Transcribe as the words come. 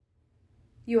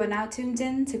You are now tuned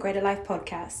in to Greater Life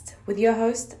Podcast with your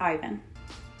host, Ivan.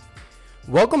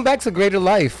 Welcome back to Greater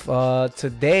Life.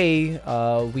 Today,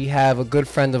 we have a good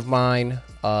friend of mine,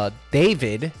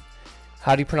 David.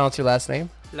 How do you pronounce your last name?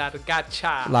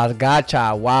 Largacha.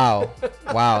 Largacha. Wow.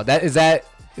 Wow. Is that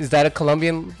a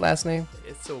Colombian last name?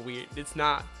 It's so weird. It's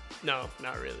not. No,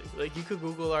 not really. Like, you could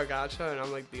Google Largacha, and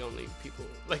I'm like the only people.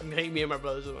 Like, me and my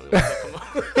brothers are the only ones that come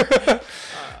up.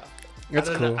 That's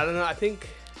cool. I don't know. I think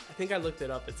I looked it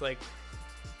up. It's like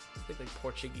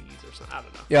Portuguese or something. I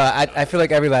don't know. Yeah, I feel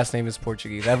like every last name is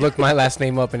Portuguese. I've looked my last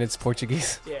name up and it's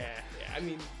Portuguese. Yeah. I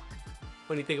mean,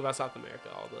 when you think about South America,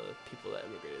 all the people that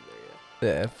immigrated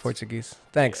there, Yeah, Portuguese.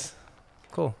 Thanks. Yeah.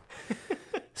 Cool.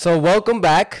 So welcome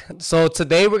back. So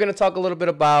today we're going to talk a little bit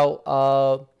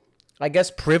about, I guess,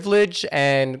 privilege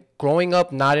and growing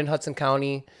up not in Hudson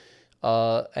County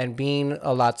and being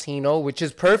a Latino, which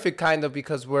is perfect kind of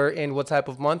because we're in what type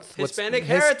of month? Hispanic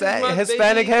Heritage Month.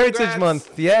 Hispanic Heritage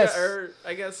Month, yes. Yeah, or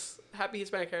I guess Happy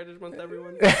Hispanic Heritage Month,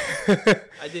 everyone.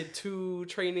 I did 2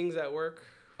 trainings at work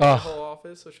for the whole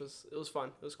office, which was fun.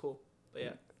 It was cool. But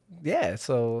yeah. Yeah,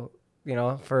 so, you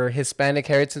know, for Hispanic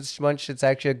Heritage Month, it's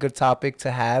actually a good topic to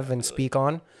have and speak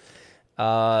on.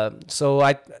 So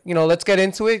let's get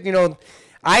into it. You know,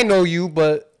 I know you,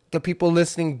 but the people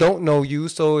listening don't know you.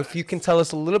 So if you can tell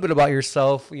us a little bit about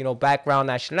yourself, you know, background,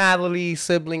 nationality,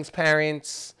 siblings,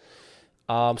 parents,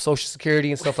 social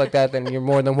security and stuff like that, then you're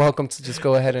more than welcome to just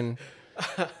go ahead and.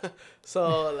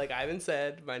 So like Ivan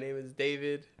said, my name is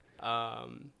David.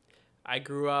 I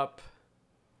grew up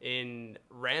in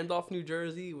Randolph, New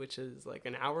Jersey, which is like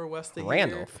an hour west of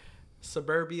Randolph. Here.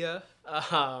 Suburbia.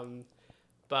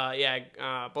 But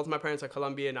yeah, both of my parents are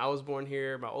Colombian. I was born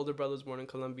here. My older brother was born in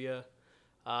Colombia.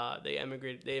 They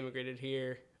immigrated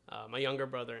here. My younger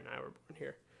brother and I were born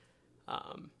here.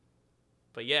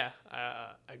 But yeah,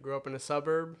 I grew up in a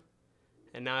suburb,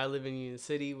 and now I live in Union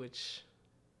City, which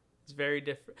is very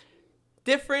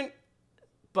different,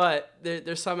 but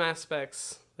there's some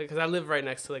aspects, because I live right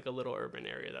next to like a little urban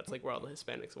area. That's like where all the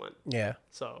Hispanics went. Yeah.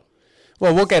 So.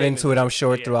 Well, we'll get into it, I'm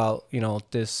sure, throughout,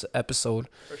 this episode.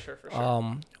 For sure.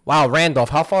 Wow, Randolph.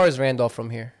 How far is Randolph from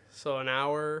here? So an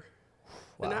hour.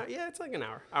 Wow. Yeah, it's like an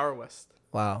hour west.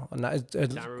 Wow.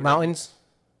 Mountains?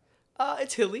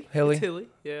 It's hilly. Hilly? It's hilly,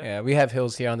 yeah. Yeah, we have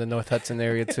hills here on the North Hudson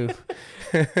area, too.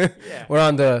 Yeah. We're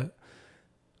on the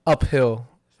uphill,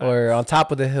 or on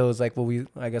top of the hills, like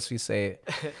I guess we say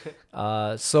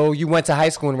it. So you went to high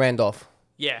school in Randolph.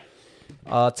 Yeah.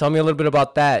 Tell me a little bit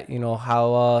about that. You know,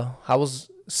 how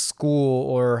was school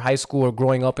or high school or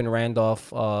growing up in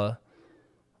Randolph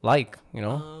like, you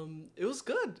know? It was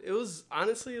good. It was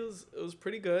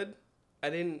pretty good.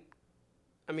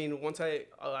 Once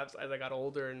as I got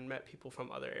older and met people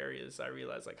from other areas, I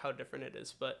realized like how different it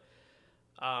is. But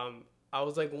I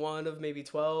was like one of maybe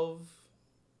 12,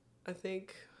 I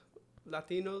think,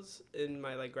 Latinos in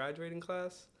my like graduating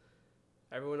class.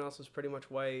 Everyone else was pretty much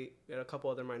white. We had a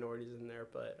couple other minorities in there,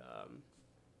 but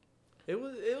it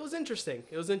was interesting.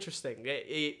 It was interesting.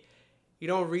 You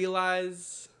don't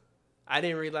realize. I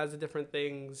didn't realize the different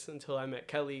things until I met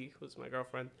Kelly, who's my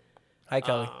girlfriend. Hi,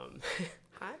 Kelly.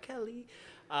 Hi, Kelly.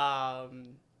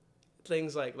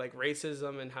 Things like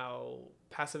racism and how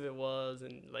passive it was,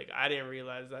 and like I didn't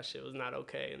realize that shit was not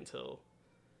okay until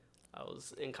I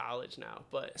was in college now.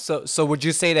 But so would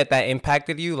you say that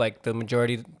impacted you, like the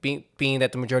majority being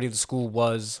that the majority of the school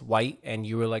was white and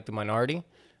you were like the minority?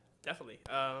 Definitely.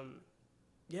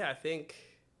 Yeah, I think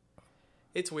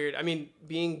it's weird. I mean,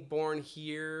 being born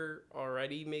here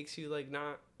already makes you like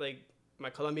not like my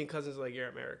Colombian cousins are like, you're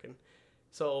American.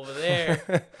 So over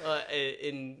there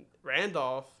in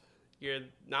Randolph, you're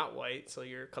not white, so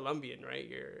you're Colombian, right?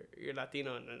 You're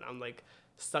Latino, and I'm like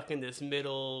stuck in this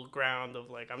middle ground of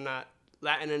like I'm not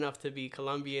Latin enough to be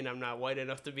Colombian, I'm not white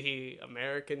enough to be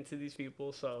American to these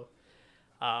people. So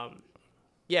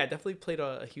yeah, it definitely played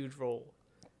a huge role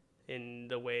in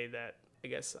the way that I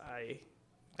guess I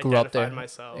grew up there.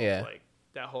 Myself. Yeah. Like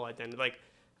that whole identity. Like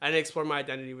I didn't explore my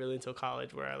identity really until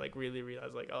college, where I like really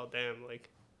realized like, oh damn, like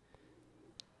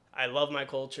I love my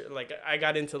culture. Like I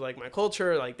got into like my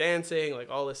culture, like dancing, like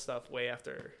all this stuff way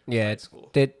after high school.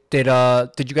 Did you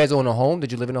guys own a home?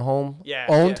 Did you live in a home? Yeah.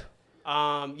 Owned?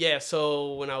 Yeah.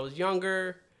 So when I was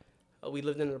younger, we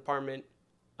lived in an apartment.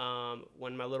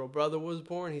 When my little brother was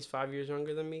born, he's 5 years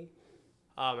younger than me.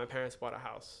 My parents bought a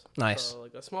house. Nice. So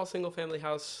like a small single family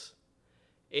house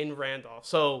in Randolph.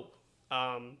 So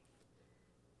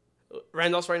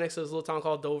Randolph's right next to this little town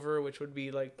called Dover, which would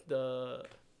be like the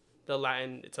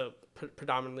Latin. It's a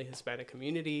predominantly Hispanic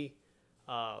community.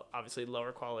 Obviously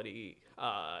lower quality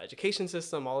education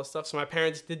system, all this stuff. So my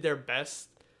parents did their best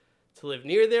to live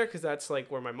near there because that's like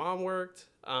where my mom worked,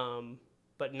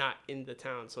 but not in the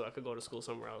town, so I could go to school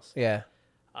somewhere else. Yeah.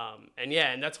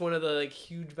 And that's one of the like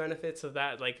huge benefits of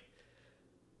that, like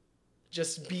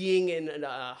just being in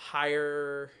a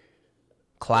higher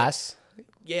class.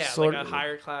 Yeah, sort like a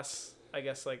higher class, I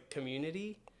guess, like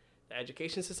community. The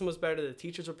education system was better. The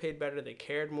teachers were paid better. They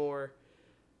cared more.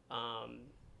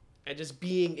 And just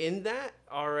being in that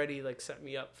already like set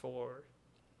me up for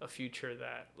a future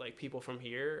that like people from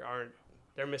here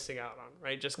they're missing out on,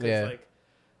 right? Just because like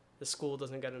the school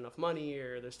doesn't get enough money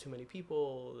or there's too many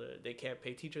people, they can't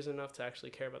pay teachers enough to actually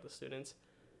care about the students.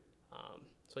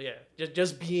 So yeah,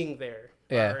 just being there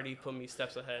already put me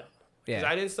steps ahead. Because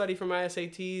I didn't study for my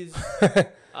SATs,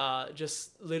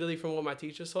 just literally from what my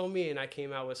teachers told me, and I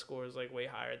came out with scores like way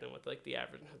higher than what like the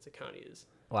average in Hudson County is.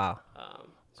 Wow.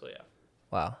 So yeah.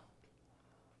 Wow.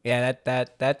 Yeah,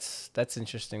 that's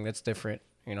interesting. That's different,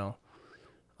 you know.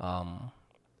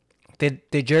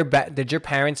 Did your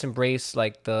parents embrace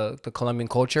like the Colombian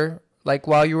culture like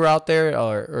while you were out there,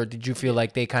 or did you feel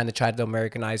like they kind of tried to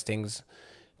Americanize things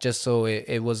just so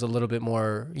it was a little bit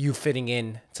more you fitting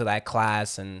in to that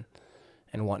class and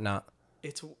whatnot?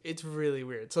 It's really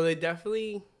weird. So they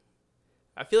definitely,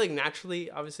 I feel like naturally,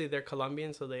 obviously they're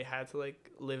Colombian, so they had to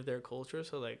like live their culture.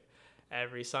 So like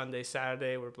every Sunday,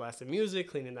 Saturday, we're blasting music,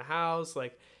 cleaning the house,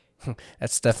 like.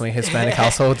 That's definitely a Hispanic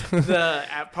household.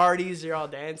 At parties, you're all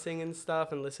dancing and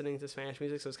stuff and listening to Spanish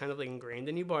music, so it's kind of like ingrained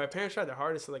in you. But my parents tried their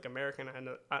hardest to like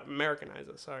Americanize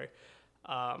us. Sorry.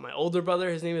 My older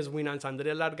brother, his name is Winan Sandre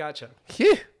Largacha.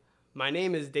 Yeah. My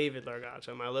name is David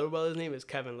Largacha. My little brother's name is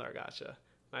Kevin Largacha.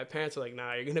 My parents were like,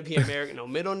 nah, you're gonna be American. No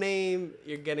middle name.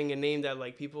 You're getting a name that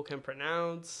like people can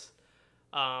pronounce.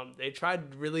 They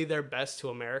tried really their best to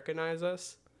Americanize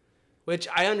us. Which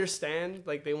I understand,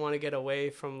 like, they want to get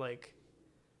away from, like,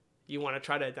 you want to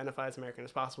try to identify as American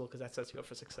as possible because that sets you up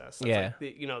for success. That's yeah.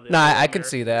 Like no, I could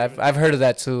see that. I've heard of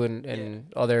that, too, in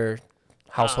other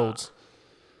households.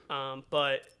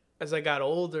 But as I got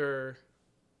older,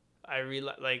 I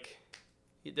realized, like,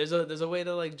 there's a way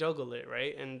to, like, juggle it,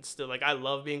 right? And still, like, I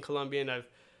love being Colombian.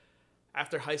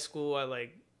 After high school, I,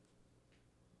 like,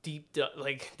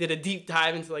 did a deep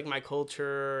dive into like my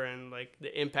culture and like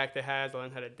the impact it has. I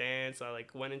learned how to dance. I like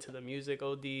went into the music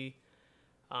OD.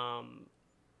 I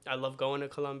love going to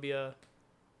Colombia.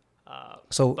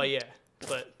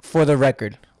 But for the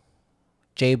record,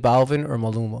 J Balvin or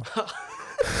Maluma?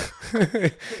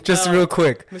 Just real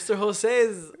quick. Mr.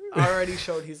 Jose's already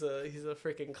showed he's a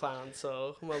freaking clown,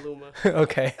 so Maluma.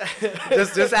 Okay.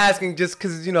 just asking, just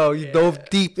because, you know, you dove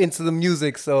deep into the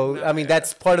music, so, I mean,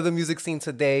 that's part of the music scene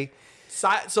today.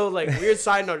 So, like, weird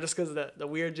side note, just because the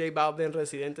weird J Balvin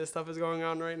Residente stuff is going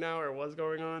on right now, or was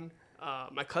going on.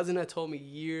 My cousin had told me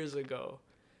years ago,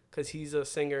 because he's a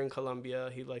singer in Colombia.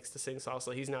 He likes to sing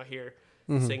salsa. He's not here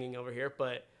singing over here,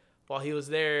 but while he was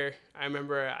there, I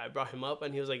remember I brought him up,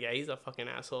 and he was like, yeah, he's a fucking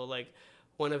asshole. Like,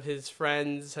 one of his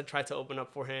friends had tried to open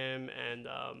up for him, and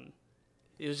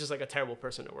he was just like a terrible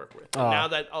person to work with. And now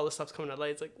that all this stuff's coming to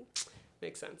light, it's like,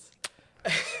 makes sense.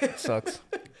 Sucks.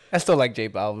 I still like J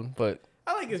Balvin, but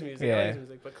I like his music. I like his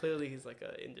music, but clearly he's like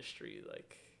an industry,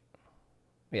 like,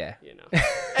 yeah, you know.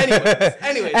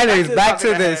 Anyways, back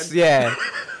to this, yeah.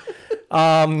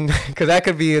 Because that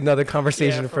could be another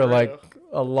conversation for like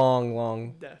a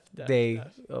long day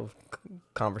of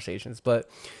conversations, but.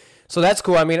 So that's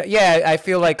cool. I mean, yeah, I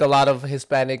feel like a lot of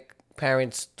Hispanic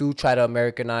parents do try to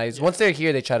Americanize. Once they're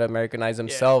here, they try to Americanize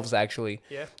themselves, actually,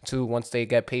 too, once they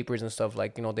get papers and stuff.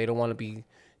 Like, you know, they don't want to be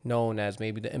known as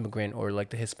maybe the immigrant or, like,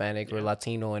 the Hispanic or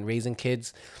Latino. And raising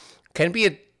kids can be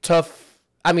a tough...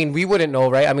 I mean, we wouldn't know,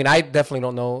 right? I mean, I definitely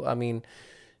don't know. I mean,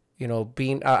 you know,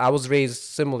 I was raised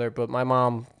similar, but my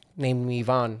mom named me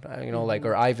Ivan, you know, like,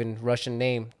 or Ivan, Russian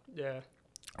name. Yeah.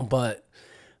 But...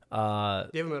 do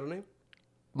you have a middle name?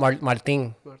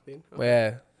 Martin. Okay.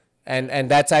 Yeah.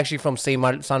 And that's actually from San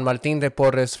Martin de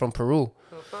Porres from Peru.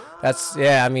 That's,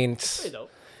 I mean, dope.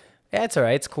 Yeah, it's all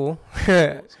right. It's cool.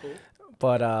 It's cool.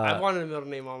 But I've wanted a middle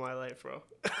name all my life, bro.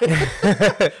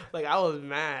 Like, I was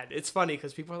mad. It's funny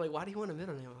because people are like, why do you want a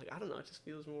middle name? I'm like, I don't know. It just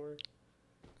feels more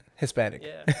Hispanic.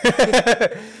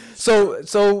 Yeah.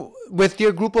 So with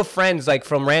your group of friends, like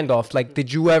from Randolph, like,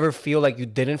 did you ever feel like you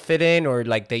didn't fit in, or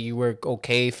like that you were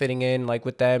okay fitting in, like,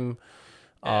 with them?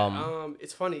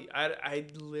 It's funny. I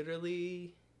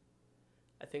literally,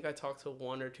 I think I talked to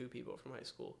 1 or 2 people from high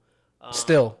school.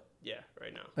 Still. Yeah,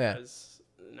 right now. Yeah. As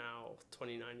now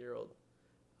 29-year-old.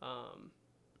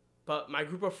 But my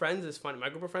group of friends is funny. My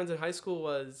group of friends in high school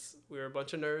we were a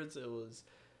bunch of nerds. It was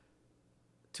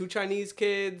 2 Chinese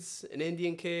kids, an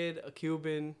Indian kid, a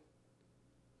Cuban,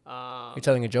 You're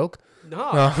telling a joke?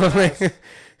 No.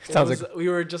 Sounds like we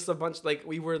were just a bunch, like,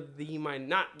 we were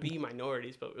not the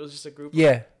minorities, but it was just a group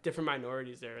yeah. of different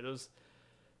minorities there.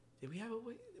 Did we have a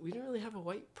white? We didn't really have a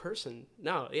white person.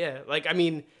 No, yeah. Like, I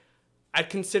mean, I'd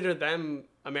consider them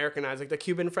Americanized. Like, the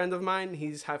Cuban friend of mine,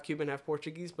 he's half Cuban, half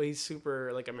Portuguese, but he's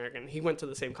super, like, American. He went to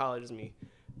the same college as me,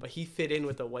 but he fit in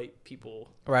with the white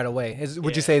people Right away.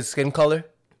 Would you say his skin color?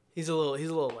 He's a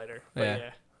little lighter.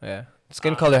 But Yeah.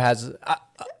 Skin color has. I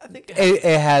think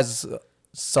it has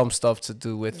some stuff to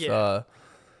do with you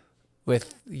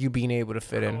being able to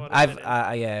fit in. We'll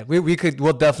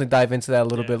definitely dive into that a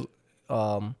little bit.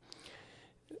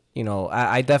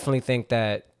 I definitely think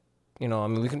that, I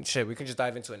mean, we can just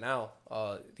dive into it now.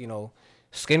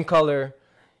 Skin color,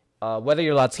 whether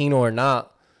you're Latino or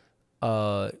not,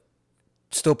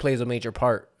 still plays a major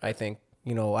part, I think.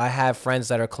 I have friends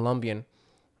that are Colombian,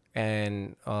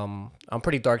 and I'm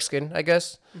pretty dark skinned, I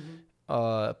guess.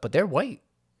 But they're white.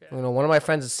 Yeah. One of my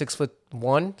friends is 6'1",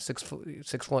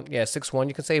 6'1",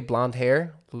 you can say, blonde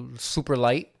hair, super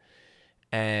light,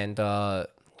 and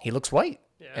he looks white.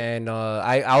 Yeah. And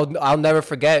I'll never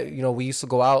forget, we used to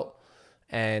go out,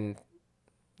 and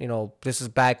this is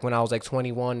back when I was like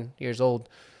 21 years old.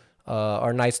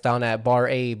 Our nights down at Bar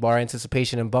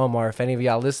Anticipation in Belmar. If any of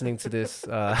y'all listening to this,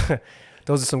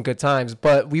 those are some good times.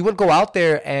 But we would go out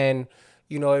there, and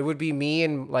it would be me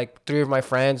and like 3 of my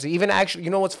friends. Even actually,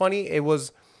 what's funny? It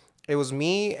was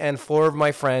me and 4 of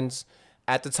my friends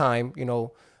at the time.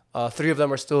 3 of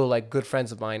them are still like good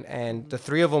friends of mine, and the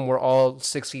 3 of them were all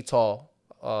 6 feet tall.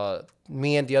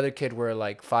 Me and the other kid were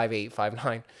like 5'8",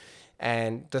 5'9",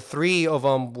 and the 3 of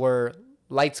them were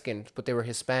light skinned, but they were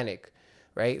Hispanic,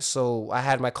 right? So I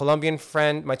had my 2 Colombian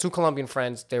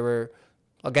friends. They were,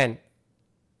 again,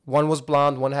 one was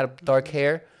blonde, one had dark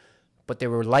hair, but they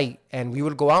were light, and we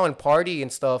would go out and party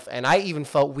and stuff. And I even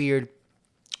felt weird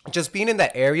just being in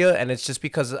that area, and it's just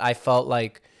because I felt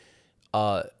like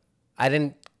I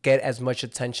didn't get as much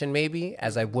attention maybe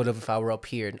as I would have if I were up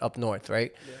here, up north,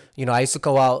 right? Yeah. I used to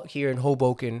go out here in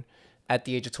Hoboken at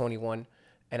the age of 21,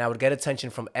 and I would get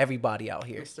attention from everybody out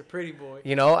here. Mr. Pretty Boy.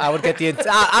 I would get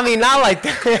I mean, not like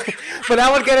that, but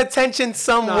I would get attention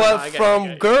somewhat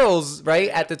from girls, right,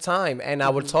 at the time, and I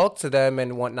would talk to them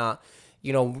and whatnot.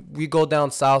 We go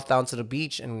down south, down to the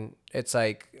beach, and it's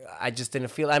like, I just didn't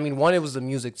feel, I mean, one, it was the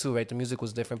music too, right? The music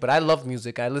was different, but I love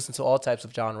music. I listen to all types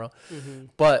of genre,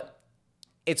 but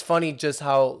it's funny just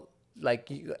how,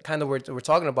 like, kind of we're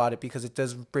talking about it, because it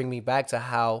does bring me back to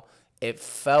how it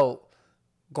felt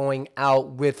going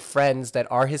out with friends that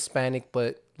are Hispanic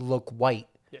but look white.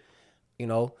 Yeah.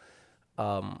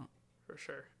 For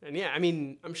sure. And yeah, I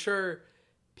mean, I'm sure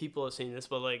people have seen this,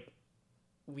 but like,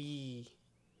 we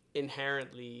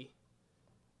inherently,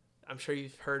 I'm sure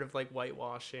you've heard of like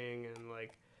whitewashing, and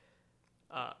like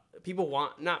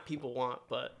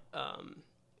but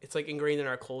it's like ingrained in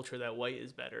our culture that white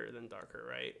is better than darker,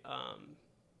 right?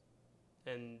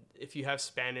 And if you have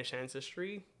Spanish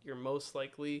ancestry, you're most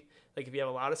likely, like, if you have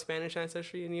a lot of Spanish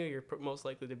ancestry in you, you're most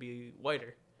likely to be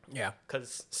whiter. Yeah.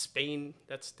 Because Spain,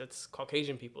 that's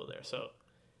Caucasian people there, so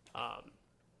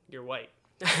you're white.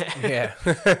 Yeah.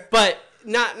 But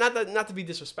not to be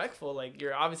disrespectful, like,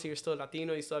 you're still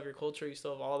Latino, you still have your culture, you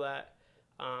still have all that.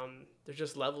 There's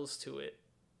just levels to it.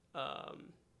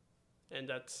 And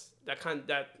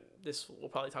this, we'll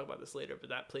probably talk about this later, but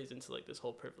that plays into like this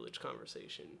whole privilege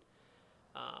conversation.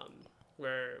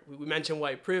 Where we mention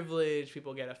white privilege,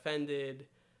 people get offended,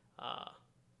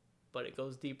 but it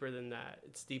goes deeper than that.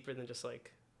 It's deeper than just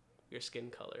like your skin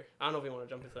color. I don't know if we want to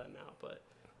jump into that now, but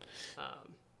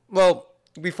well,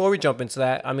 before we jump into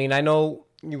that, I mean, I know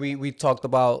we talked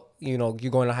about you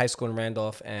going to high school in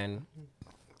Randolph, and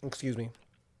excuse me,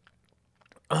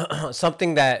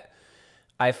 something that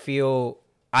I feel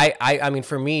I mean,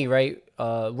 for me, right,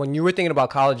 when you were thinking about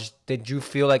college, did you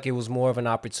feel like it was more of an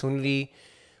opportunity,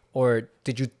 or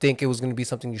did you think it was going to be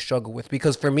something you struggled with?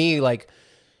 Because for me, like,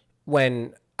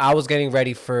 when I was getting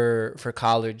ready for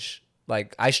college,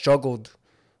 like, I struggled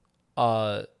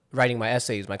writing my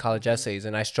college essays,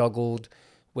 and I struggled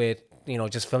with,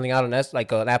 just filling out an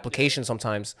application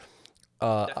sometimes.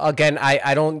 Again,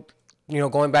 I don't,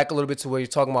 going back a little bit to where you're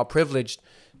talking about privileged,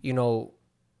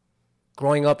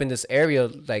 growing up in this area,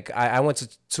 like, I went to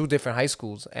 2 different high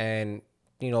schools, and,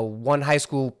 one high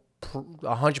school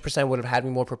 100% would have had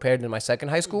me more prepared than my second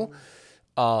high school.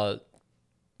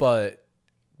 But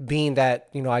being that,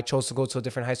 I chose to go to a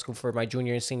different high school for my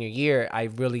junior and senior year, I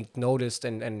really noticed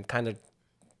and kind of,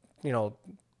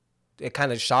 it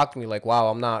kind of shocked me, like, wow,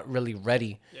 I'm not really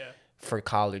ready for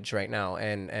college right now.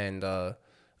 And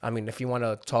I mean, if you want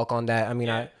to talk on that, I mean,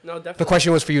 no, definitely. The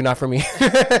question was for you, not for me.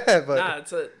 But. Nah,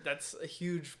 that's a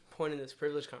huge point in this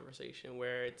privilege conversation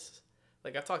where it's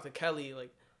like I've talked to Kelly,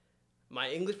 like my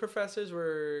English professors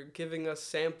were giving us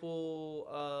sample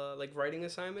like writing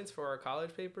assignments for our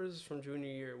college papers from junior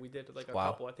year. We did like a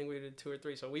couple. I think we did 2 or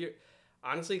 3. So we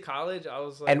honestly college, I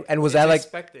was like, and was that like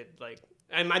expected? Like,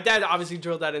 and my dad obviously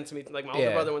drilled that into me. Like my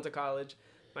older brother went to college.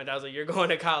 My dad was like, "You're going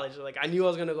to college." Like I knew I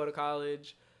was gonna go to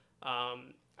college.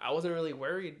 I wasn't really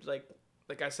worried.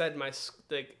 Like I said,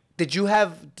 Did you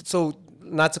have, so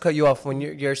not to cut you off, when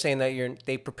you're saying that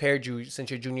they prepared you since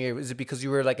your junior year, is it because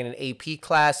you were like in an AP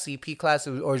class, CP class,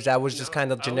 or that was just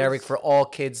kind of generic for all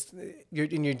kids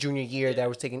in your junior year that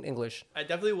was taking English? I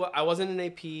definitely I wasn't in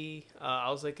AP. I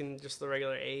was like in just the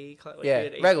regular A class.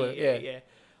 Like regular.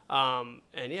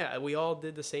 And we all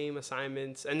did the same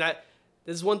assignments. And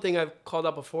this is one thing I've called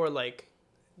out before. Like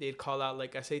they'd call out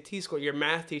like SAT score. Your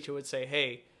math teacher would say,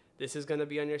 "Hey, this is going to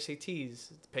be on your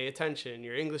SATs. Pay attention."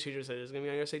 Your English teacher said, "This is going to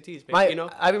be on your SATs."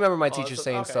 I remember my teacher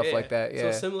saying stuff like that.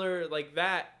 Yeah. So similar like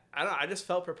that. I just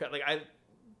felt prepared. Like I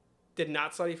did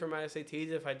not study for my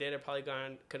SATs. If I did, I probably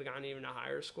could have gotten even a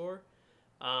higher score.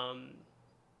 I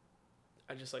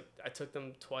took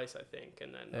them twice, I think.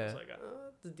 And then I was like,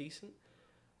 it's decent.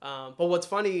 But what's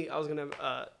funny,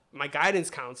 my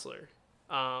guidance counselor.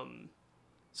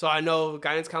 So I know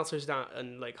guidance counselors down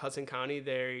in like Hudson County,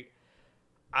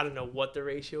 I don't know what the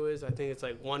ratio is. I think it's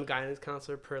like one guidance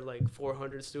counselor per like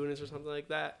 400 students or something like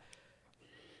that.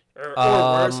 Or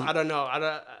worse. I don't know.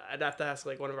 I'd have to ask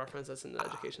like one of our friends that's in the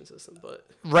education system. But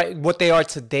right, what they are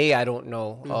today, I don't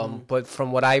know. But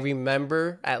from what I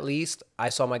remember, at least, I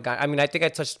saw my guy. I mean, I think I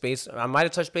might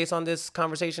have touched base on this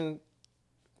conversation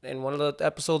in one of the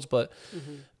episodes. But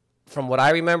from what I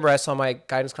remember, I saw my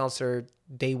guidance counselor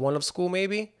day 1 of school,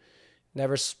 maybe.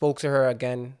 Never spoke to her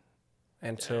again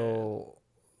until...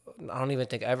 I don't even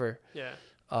think ever. Yeah.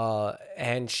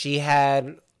 And she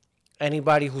had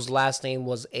anybody whose last name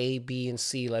was A, B, and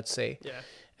C, let's say. Yeah.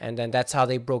 And then that's how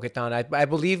they broke it down. I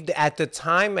believe at the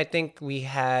time, I think we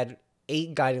had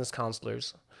 8 guidance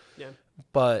counselors. Yeah.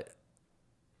 But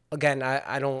again,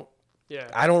 I don't. Yeah.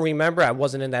 I don't remember. I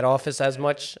wasn't in that office as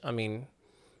much. I mean,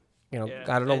 I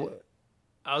don't know. And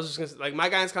I was just gonna say, like my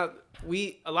guidance counselor.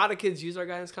 A lot of kids use our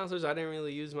guidance counselors. I didn't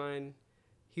really use mine.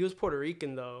 He was Puerto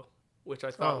Rican though, which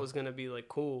I thought was going to be, like,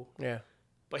 cool. Yeah.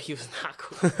 But he was not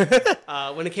cool.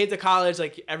 When it came to college,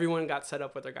 like, everyone got set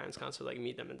up with their guidance counselor, like,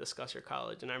 meet them and discuss your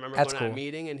college. And I remember going to a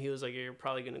meeting, and he was like, "You're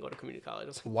probably going to go to community college." I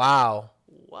was like, wow.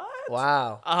 What?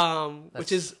 Wow.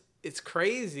 Which is, it's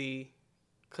crazy,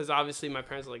 because obviously my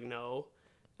parents were like, no.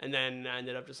 And then I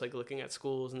ended up just, like, looking at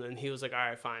schools, and then he was like, "All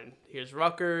right, fine. Here's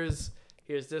Rutgers.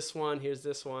 Here's this one. Here's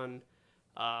this one."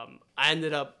 I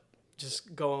ended up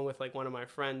just going with like one of my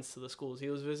friends to the schools he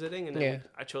was visiting, and then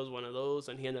I chose one of those,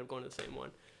 and he ended up going to the same one.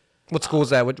 What school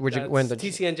is that? Where'd you win? The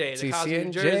TCNJ, the College of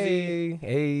New Jersey.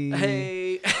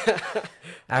 Hey.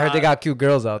 I heard they got cute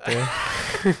girls out there.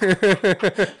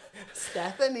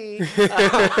 Stephanie.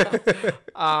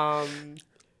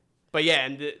 But yeah,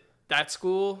 and that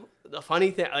school. The funny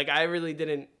thing, like I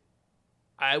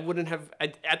wouldn't have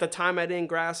at the time. I didn't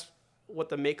grasp what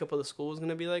the makeup of the school was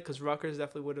gonna be like, because Rutgers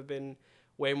definitely would have been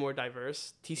way more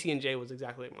diverse. TCNJ was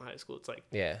exactly like my high school. It's like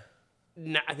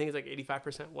I think it's like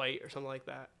 85% white or something like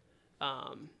that.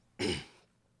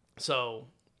 So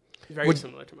very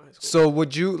similar to my high school. So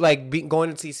would you like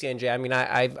going to TCNJ? I mean,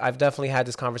 I've definitely had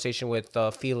this conversation with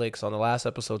Felix on the last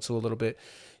episode too a little bit.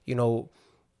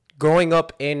 Growing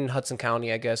up in Hudson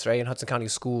County, I guess, right, in Hudson County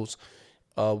schools,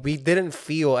 we didn't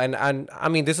feel, and I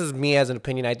mean, this is me as an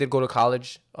opinion. I did go to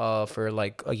college for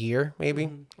like a year,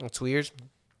 maybe 2 years.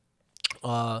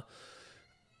 But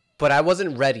I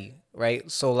wasn't ready, right?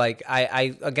 So like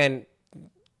I again,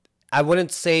 I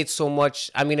wouldn't say so much.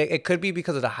 I mean, it could be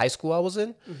because of the high school I was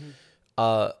in.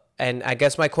 And I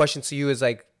guess my question to you is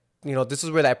like, this is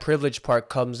where that privilege part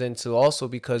comes into also,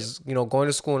 because, going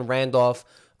to school in Randolph,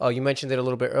 you mentioned it a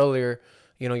little bit earlier,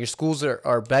 your schools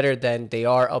are better than they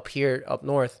are up here, up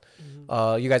north.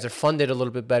 You guys are funded a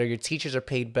little bit better. Your teachers are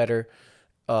paid better.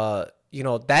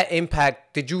 That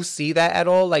impact, did you see that at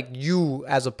all? Like you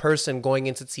as a person going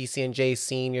into TCNJ,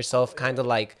 seeing yourself kind of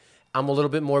like, I'm a little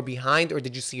bit more behind, or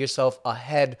did you see yourself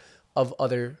ahead of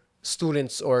other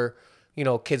students or,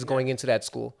 kids going into that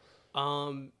school?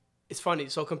 It's funny.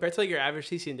 So compared to like your average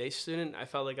TCNJ student, I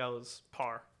felt like I was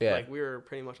par. Yeah. Like we were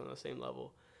pretty much on the same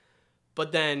level.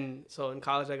 But then, so in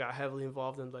college, I got heavily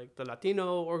involved in like the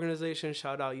Latino organization.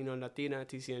 Shout out, Latina at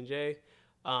TCNJ.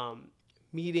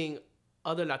 Meeting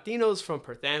other Latinos from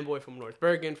Perth Amboy, from North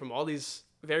Bergen, from all these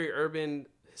very urban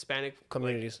Hispanic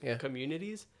communities.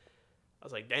 Communities. I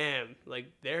was like, damn, like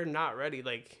they're not ready.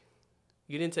 Like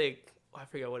you didn't take, I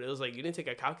forget what it was, like you didn't take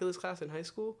a calculus class in high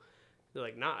school. They're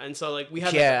like, nah. And so like we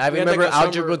had, I remember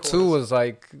algebra 2 was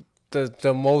like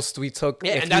the most we took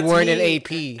if you weren't in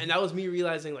AP. And that was me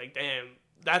realizing like, damn,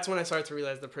 that's when I started to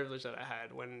realize the privilege that I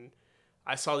had when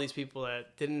I saw these people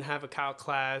that didn't have a calc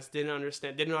class, didn't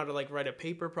know how to like write a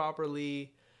paper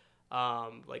properly,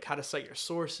 like how to cite your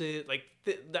sources, like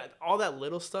that all that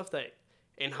little stuff that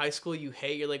in high school you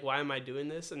hate. You're like, why am I doing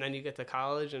this? And then you get to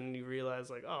college and you realize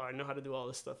like, oh, I know how to do all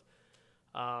this stuff.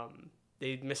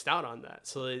 They missed out on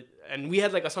that. And we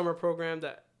had like a summer program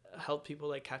that helped people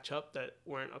like catch up that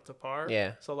weren't up to par.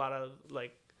 Yeah. So a lot of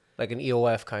like an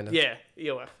EOF kind of. Yeah,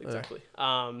 EOF, exactly.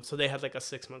 So they had like a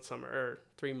 6-month summer or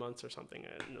 3 months or something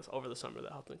over the summer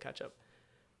that helped them catch up.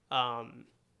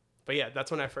 But yeah,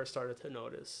 that's when I first started to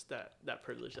notice that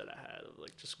privilege that I had of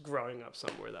like just growing up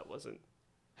somewhere that wasn't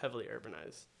heavily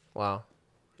urbanized. Wow.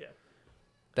 Yeah.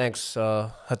 Thanks,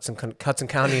 Hudson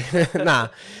County. Nah,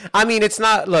 I mean it's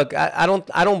not. Look, I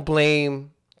don't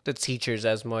blame the teachers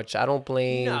as much. I don't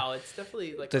blame. No, it's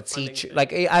definitely like the teacher.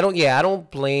 Like I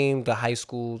don't blame the high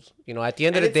schools. You know, at the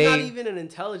end of the day, it's not even an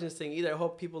intelligence thing either. I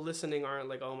hope people listening aren't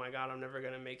like, oh my god, I'm never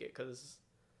gonna make it, because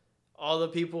all the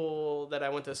people that I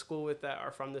went to school with that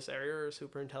are from this area are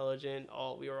super intelligent.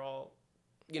 We were all,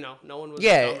 you know, no one was.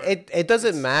 Yeah, dumber. it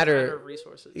doesn't matter. It's a matter of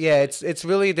resources. Yeah, it's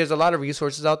really, there's a lot of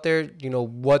resources out there. You know,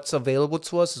 what's available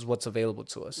to us is what's available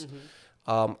to us.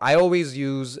 Mm-hmm. I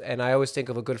always think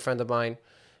of a good friend of mine.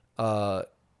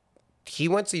 He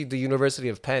went to the University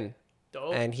of Penn.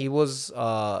 Dope. And he was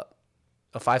a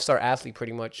 5-star athlete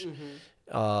pretty much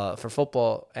for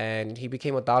football, and he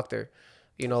became a doctor,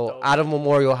 you know, out of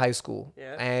Memorial High School.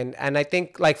 Yeah. And I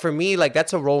think like for me, like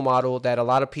that's a role model that a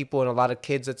lot of people and a lot of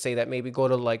kids that say that maybe go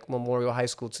to like Memorial High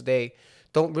School today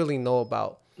don't really know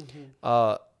about.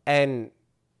 Mm-hmm. And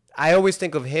I always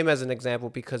think of him as an example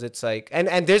because it's like,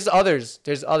 and there's others,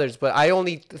 but I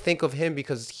only think of him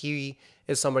because he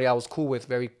is somebody I was cool with.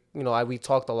 Very, you know, we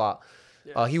talked a lot.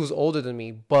 Yeah. He was older than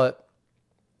me, but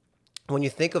when you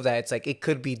think of that, it's like it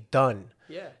could be done.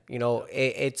 Yeah. You know,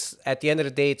 it's at the end of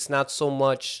the day, it's not so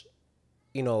much,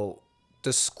 you know,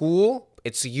 the school.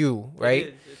 It's you,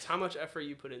 right? It's how much effort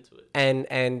you put into it.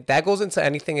 And that goes into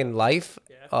anything in life.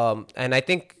 Yeah. And I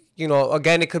think, you know,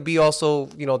 again, it could be also,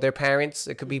 you know, their parents.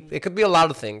 It could be a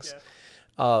lot of things.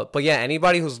 Yeah. But yeah,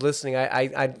 anybody who's listening,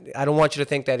 I don't want you to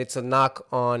think that it's a knock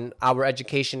on our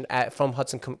education from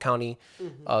Hudson County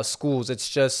schools. It's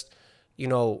just, you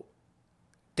know,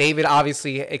 David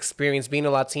obviously experienced, being a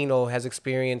Latino, has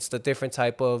experienced a different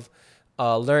type of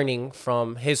learning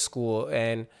from his school.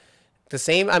 And the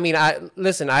same, I mean, I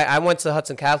went to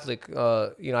Hudson Catholic. You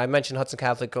know, I mentioned Hudson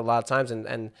Catholic a lot of times.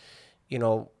 And you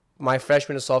know, my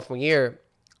freshman and sophomore year,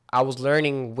 I was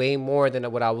learning way more than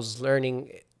what I was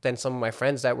learning than some of my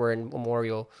friends that were in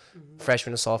Memorial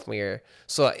freshman and sophomore year.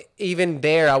 So even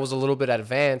there, I was a little bit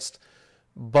advanced,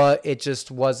 but it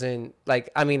just wasn't like,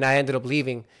 I mean, I ended up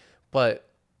leaving, but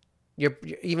you're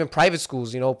even private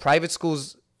schools, you know,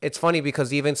 it's funny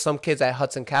because even some kids at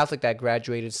Hudson Catholic that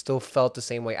graduated still felt the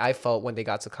same way I felt when they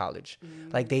got to college.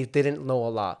 Like they didn't know a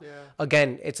lot. Yeah.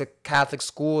 Again, it's a Catholic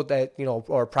school that, you know,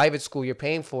 or a private school you're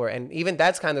paying for. And even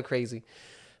that's kind of crazy.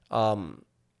 You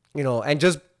know, and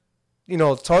just, you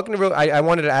know, talking to I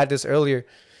wanted to add this earlier.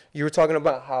 You were talking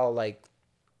about how, like,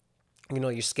 you know,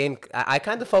 your skin. I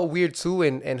kind of felt weird too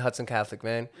in Hudson Catholic,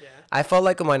 man. Yeah. I felt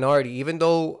like a minority, even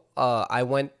though I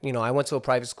went to a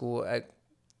private school.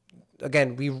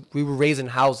 Again, we were raised in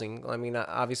housing. I mean,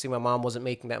 obviously my mom wasn't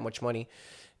making that much money.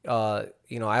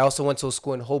 You know, I also went to a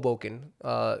school in Hoboken,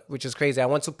 which is crazy. I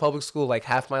went to public school like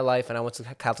half my life, and I went to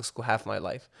Catholic school half my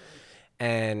life.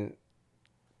 And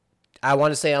I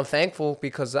want to say I'm thankful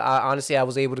because honestly, I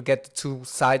was able to get the two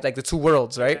sides, like the two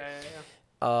worlds, right?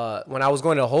 Yeah. When I was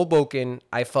going to Hoboken,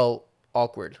 I felt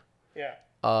awkward. Yeah.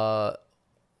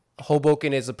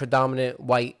 Hoboken is a predominant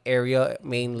white area,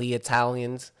 mainly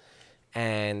Italians.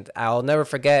 And I'll never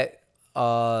forget,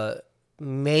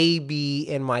 maybe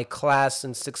in my class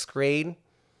in 6th grade,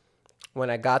 when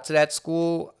I got to that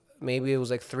school, maybe it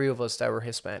was like 3 of us that were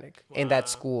Hispanic in that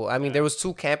school. I mean, there was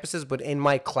 2 campuses, but in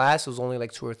my class, it was only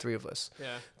like 2 or 3 of us.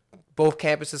 Yeah. Both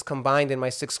campuses combined in my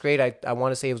 6th grade, I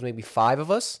want to say it was maybe 5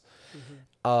 of us.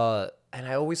 And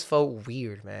I always felt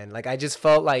weird, man. Like, I just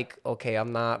felt like, okay,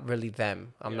 I'm not really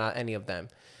them. I'm not any of them.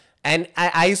 And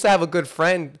I used to have a good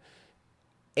friend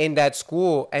in that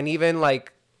school, and even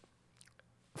like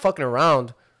fucking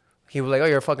around, he was like, oh,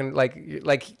 you're fucking like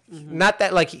not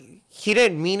that, like he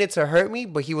didn't mean it to hurt me,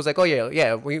 but he was like, oh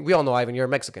yeah, we all know, Ivan, you're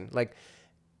Mexican, like,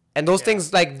 and those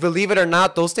things, like, believe it or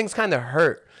not, those things kind of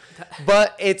hurt.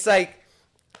 But it's like,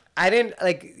 I didn't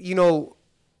like,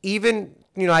 even,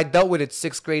 I dealt with it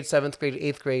 6th grade, 7th grade,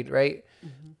 8th grade, right?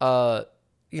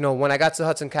 When I got to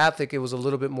Hudson Catholic, it was a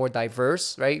little bit more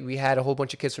diverse, right? We had a whole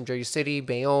bunch of kids from Jersey City,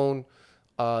 Bayonne,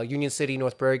 Union City,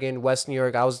 North Bergen, West New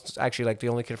York. I was actually like the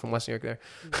only kid from West New York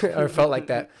there, or felt like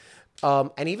that.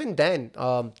 And even then,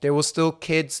 there was still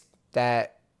kids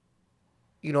that,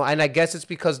 and I guess it's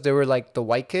because they were like the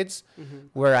white kids,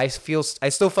 where I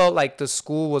still felt like the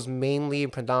school was mainly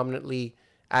and predominantly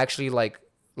actually like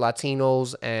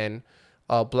Latinos and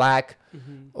Black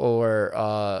or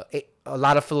a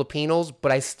lot of Filipinos,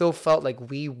 but I still felt like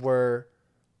we were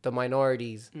the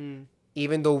minorities,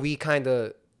 even though we kind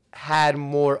of had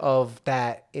more of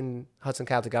that in Hudson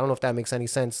Catholic. I don't know if that makes any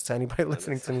sense to anybody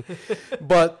listening to me,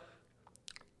 but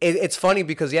it's funny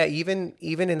because even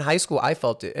in high school I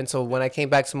felt it. And so when I came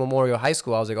back to Memorial High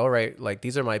School, I was like, all right, like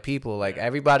these are my people. Like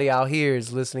everybody out here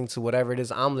is listening to whatever it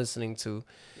is I'm listening to.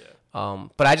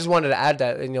 But I just wanted to add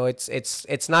that,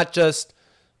 it's not just,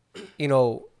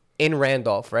 in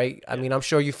Randolph, right? I mean, I'm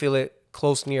sure you feel it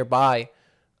close nearby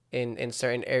in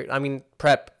certain areas. I mean,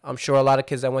 prep. I'm sure a lot of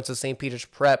kids that went to St. Peter's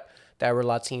Prep that were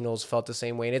Latinos felt the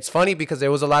same way. And it's funny because there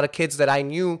was a lot of kids that I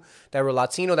knew that were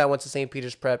Latino that went to St.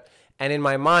 Peter's Prep. And in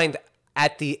my mind,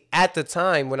 at the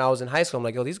time when I was in high school, I'm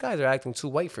like, yo, these guys are acting too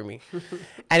white for me.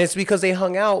 And it's because they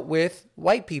hung out with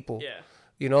white people. Yeah.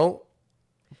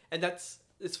 And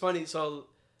it's funny. So,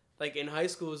 like in high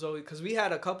school, it was always, because we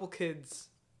had a couple kids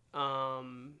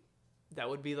that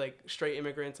would be like straight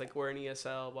immigrants, like we're in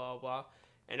ESL, blah, blah, blah.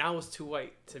 And I was too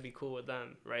white to be cool with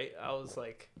them, right? I was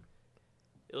like,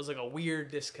 it was like a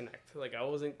weird disconnect. Like I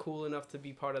wasn't cool enough to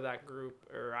be part of that group,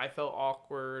 or I felt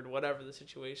awkward, whatever the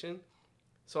situation.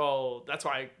 So that's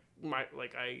why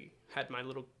I had my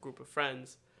little group of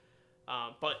friends.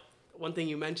 But one thing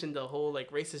you mentioned, the whole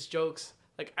like racist jokes,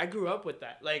 like I grew up with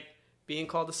that, like being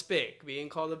called a spick, being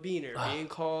called a beaner, being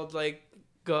called like,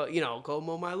 go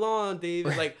mow my lawn,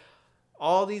 David. Like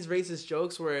all these racist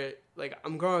jokes where like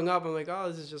I'm growing up, I'm like, oh,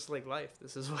 this is just like life.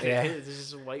 This is what it is. It's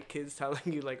just white kids telling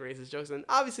you like racist jokes. And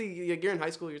obviously you're in high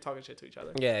school, you're talking shit to each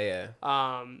other. Yeah.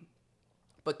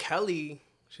 But Kelly,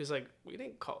 she's like, we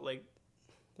didn't call, like,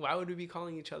 why would we be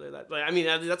calling each other that? Like, I mean,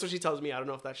 that's what she tells me. I don't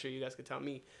know if that's true. You guys could tell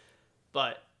me.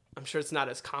 But I'm sure it's not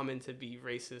as common to be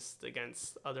racist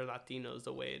against other Latinos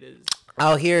the way it is.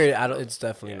 Out here, it's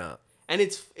definitely not. And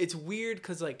it's weird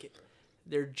because, like,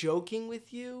 they're joking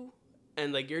with you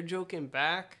and, like, you're joking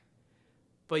back.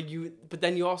 But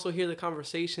then you also hear the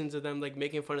conversations of them, like,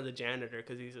 making fun of the janitor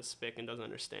because he's a spick and doesn't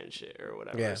understand shit or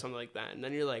whatever, or something like that. And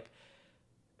then you're like...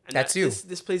 And that's you.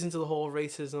 This plays into the whole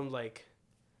racism, like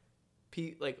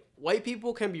white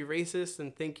people can be racist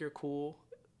and think you're cool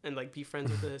and like be friends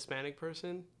with a Hispanic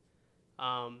person,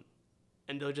 and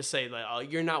they'll just say like, "Oh,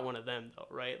 you're not one of them, though,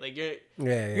 right? Like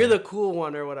you're the cool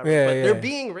one or whatever." But they're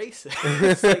being racist.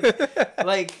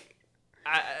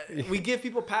 We give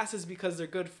people passes because they're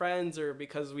good friends or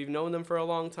because we've known them for a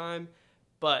long time,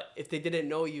 but if they didn't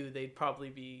know you, they'd probably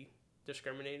be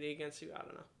discriminating against you. I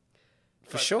don't know.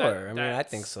 For sure. I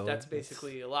think so. That's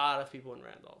basically a lot of people in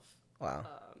Randolph. Wow.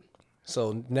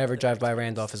 So never drive by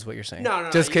Randolph is what you're saying. No.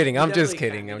 Just kidding. I'm just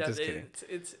kidding.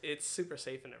 It's super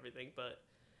safe and everything, but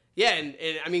yeah, and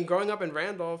I mean, growing up in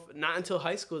Randolph, not until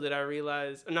high school did I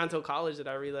realize, not until college did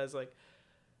I realize, like,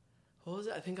 what was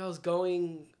it? I think I was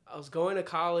going to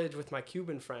college with my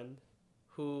Cuban friend,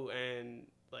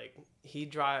 he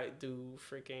do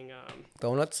freaking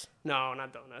donuts? No,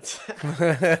 not donuts.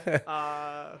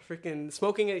 Freaking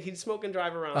smoking it. He'd smoke and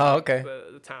drive around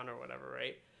the town or whatever,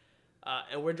 right?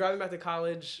 And we're driving back to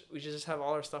college. We just have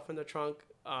all our stuff in the trunk.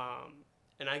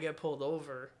 And I get pulled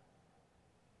over.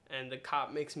 And the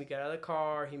cop makes me get out of the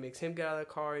car. He makes him get out of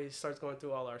the car. He starts going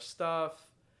through all our stuff.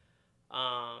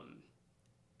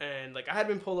 And like I had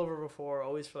been pulled over before,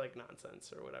 always for like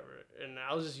nonsense or whatever. And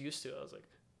I was just used to it. I was like,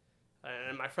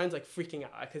 and my friend's like freaking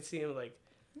out. I could see him like,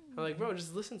 I'm like, bro,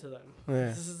 just listen to them. Yeah.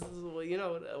 This is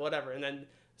whatever. And then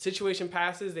situation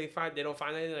passes. They don't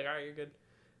find anything. Like, all right, you're good.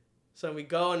 So we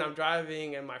go and I'm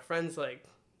driving and my friend's like,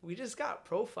 we just got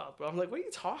profiled, bro. I'm like, what are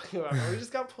you talking about, bro? We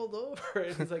just got pulled over.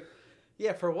 And he's like,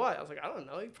 yeah, for what? I was like, I don't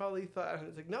know. He probably thought.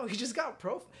 He's like, no, he just got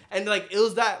profiled. And like, it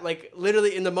was that, like,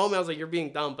 literally in the moment, I was like, you're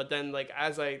being dumb. But then, like,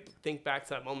 as I think back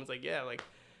to that moment, it's like, yeah, like,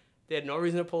 they had no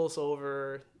reason to pull us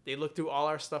over. They looked through all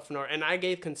our stuff and I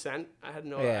gave consent. I had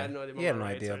no idea. You had no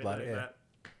idea about it.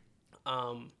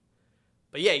 Yeah.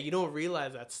 But yeah, you don't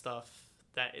realize that stuff,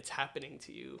 that it's happening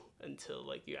to you until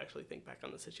like you actually think back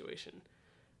on the situation.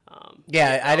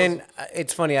 I didn't.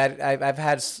 It's funny. I've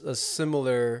had a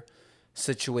similar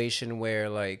situation where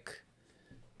like,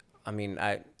 I mean,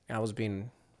 I was being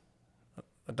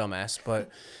a dumbass, but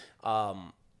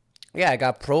Yeah, I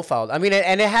got profiled. I mean,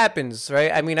 and it happens,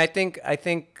 right? I mean, I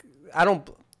don't.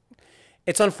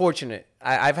 It's unfortunate.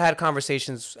 I've had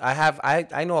conversations.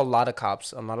 I know a lot of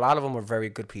cops. A lot of them are very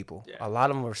good people. Yeah. A lot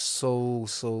of them are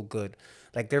so good.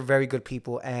 Like they're very good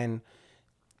people, and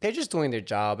they're just doing their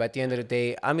job. At the end of the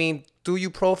day, I mean, do you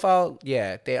profile?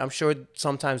 Yeah, I'm sure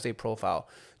sometimes they profile.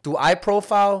 Do I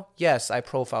profile? Yes, I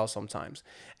profile sometimes,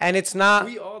 and it's not.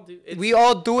 We all do. We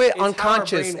all do it it's how our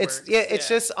unconscious. brain It's works. it's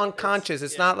just unconscious.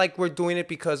 It's not like we're doing it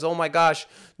because oh my gosh,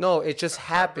 no, it just Our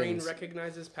happens. brain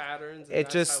recognizes patterns. And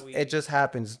It just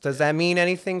happens. Does that mean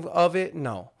anything of it?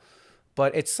 No,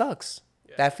 but it sucks.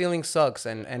 Yeah. That feeling sucks,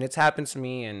 and it's happened to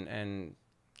me, and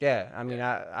yeah, I mean,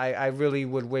 I really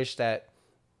would wish that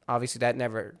obviously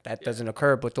that doesn't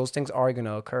occur, but those things are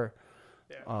gonna occur.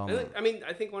 Yeah. I mean,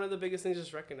 I think one of the biggest things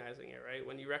is recognizing it, right?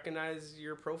 When you recognize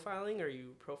you're profiling or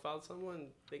you profiled someone,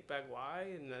 think back why,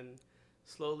 and then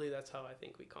slowly that's how I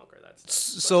think we conquer that stuff.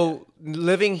 So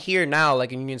living here now,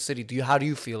 like in Union City, how do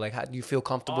you feel? Like, how do you feel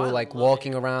comfortable, like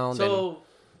walking around? So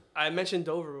I mentioned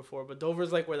Dover before, but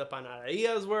Dover's like where the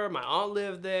panaderias were. My aunt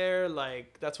lived there.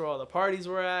 Like that's where all the parties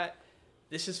were at.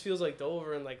 This just feels like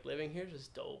Dover, and like living here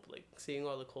just dope. Like seeing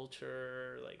all the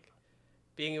culture, like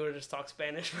being able to just talk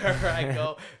Spanish wherever I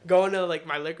go. Going to like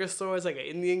my liquor store is like an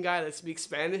Indian guy that speaks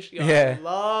Spanish. Yo, Yeah. I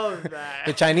love that.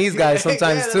 The Chinese guys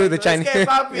sometimes too. Like, The Chinese.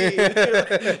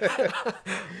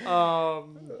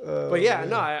 But yeah,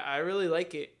 no, I really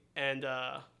like it, and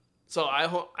so I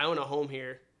own a home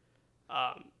here,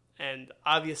 and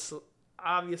obviously,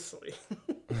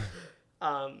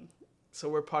 so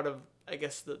we're part of I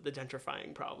guess the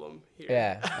gentrifying problem here.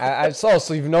 Yeah, I saw.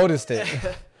 So you've noticed it.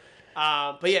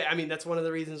 But yeah, I mean that's one of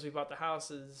the reasons we bought the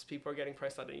house is people are getting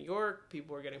priced out of New York,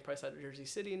 people are getting priced out of Jersey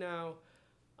City now,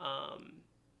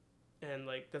 and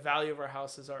like the value of our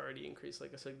house has already increased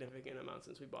like a significant amount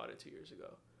since we bought it 2 years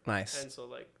ago. Nice. And so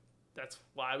like that's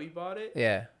why we bought it.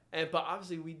 Yeah. But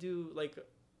obviously we do like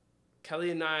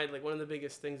Kelly and I like one of the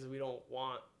biggest things is we don't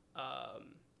want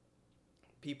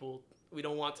people. We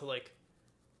don't want to like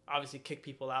obviously kick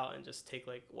people out and just take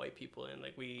like white people in.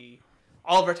 Like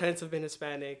all of our tenants have been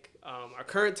Hispanic. Our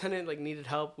current tenant like needed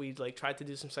help. We like tried to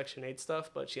do some Section 8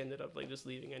 stuff, but she ended up like just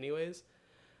leaving anyways.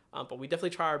 But we definitely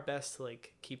try our best to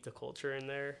like keep the culture in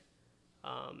there.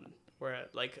 Where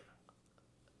like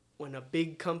when a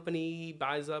big company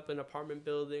buys up an apartment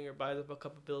building or buys up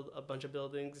a bunch of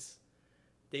buildings,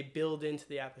 they build into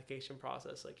the application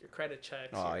process like your credit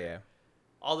checks.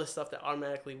 All this stuff that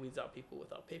automatically weeds out people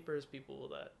without papers, people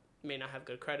that may not have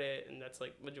good credit, and that's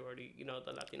like majority,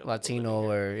 the Latino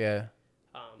or yeah.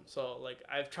 So like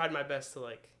I've tried my best to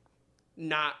like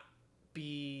not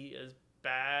be as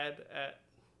bad at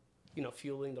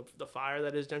fueling the fire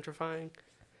that is gentrifying.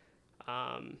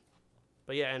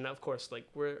 But yeah, and of course like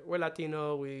we're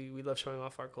Latino, we love showing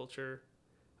off our culture.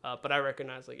 But I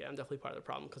recognize like I'm definitely part of the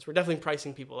problem because we're definitely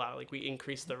pricing people out. Like we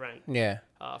increased the rent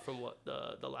from what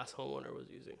the last homeowner was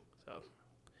using. So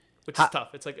which is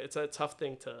tough. It's like it's a tough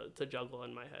thing to juggle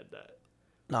in my head that.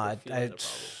 No,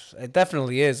 it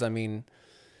definitely is. I mean,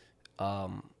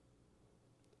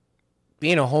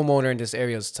 being a homeowner in this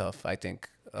area is tough. I think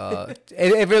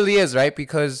it really is, right?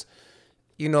 Because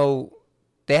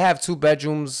they have 2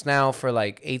 bedrooms now for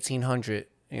like $1,800.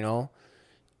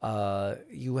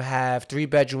 You have 3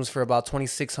 bedrooms for about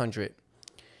 $2,600.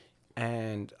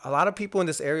 And a lot of people in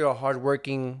this area are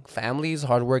hardworking families,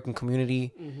 hardworking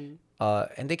community,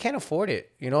 and they can't afford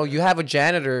it. You have a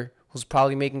janitor who's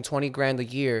probably making $20,000 a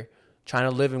year trying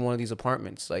to live in one of these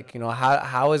apartments. Like,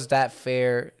 how is that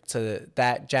fair to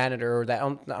that janitor or that,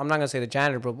 I'm not going to say the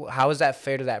janitor, but how is that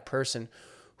fair to that person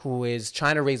who is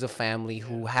trying to raise a family,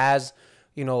 who has,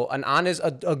 an honest,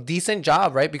 a decent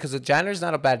job, right? Because a janitor's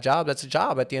not a bad job. That's a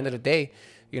job at the end of the day.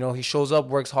 He shows up,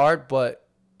 works hard, but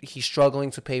he's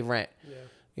struggling to pay rent.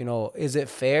 Yeah. Is it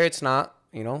fair? It's not,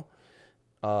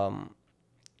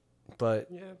 but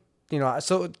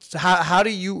so how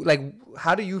do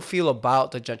you feel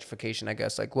about the gentrification, I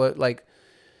guess? Like what, like,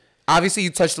 obviously you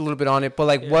touched a little bit on it, but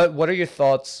like what are your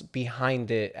thoughts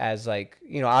behind it as like,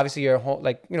 obviously you're a home,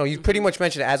 like, you pretty much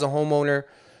mentioned it as a homeowner,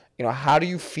 how do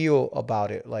you feel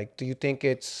about it? Like, do you think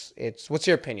it's what's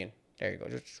your opinion? There you go.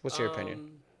 What's your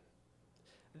opinion?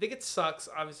 I think it sucks,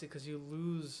 obviously, because you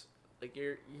lose, like,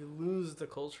 you lose the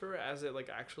culture as it, like,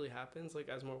 actually happens. Like,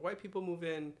 as more white people move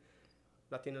in,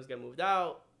 Latinos get moved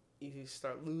out, you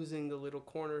start losing the little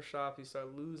corner shop, you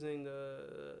start losing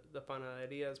the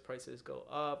panaderias, prices go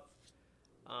up.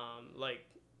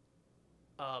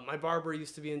 My barber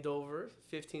used to be in Dover,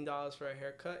 $15 for a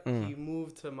haircut. He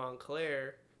moved to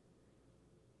Montclair.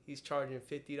 He's charging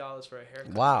 $50 for a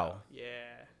haircut. Wow. Now.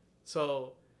 Yeah.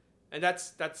 So, and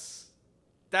that's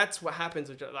that's what happens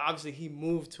with obviously he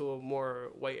moved to a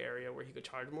more white area where he could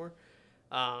charge more,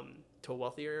 to a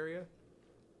wealthier area.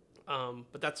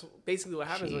 But that's basically what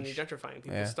happens when you're gentrifying.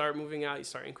 People start moving out. You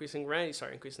start increasing rent. You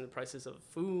start increasing the prices of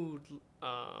food,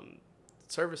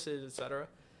 services, etc.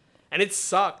 And it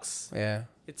sucks. Yeah,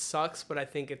 it sucks. But I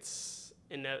think it's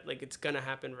it's gonna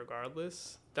happen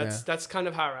regardless. That's kind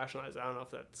of how I rationalize it. I don't know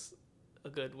if that's a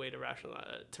good way to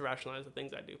rationalize the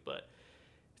things I do, but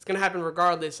it's gonna happen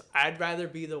regardless. I'd rather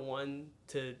be the one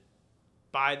to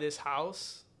buy this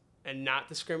house and not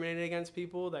discriminate against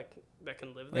people that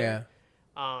can live there.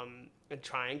 Yeah. And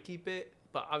try and keep it,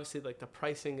 but obviously like the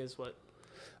pricing is what.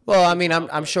 Well, I mean,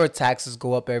 I'm sure taxes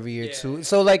go up every year too.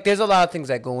 So like, there's a lot of things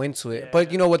that go into it. Yeah.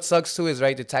 But you know what sucks too is,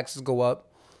 right, the taxes go up.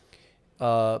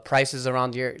 Prices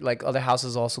around your, like, other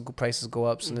houses also prices go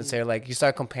up. So it's there, like, you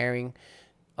start comparing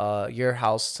your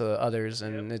house to others,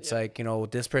 and it's like, you know,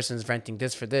 this person's renting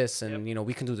this for this, and you know,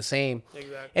 we can do the same.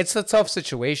 Exactly. It's a tough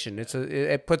situation.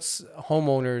 It puts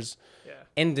homeowners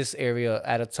in this area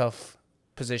at a tough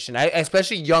position,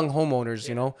 especially young homeowners,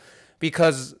 you know,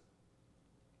 because,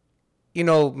 you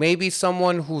know, maybe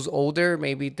someone who's older,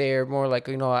 maybe they're more like,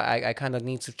 you know, I kind of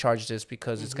need to charge this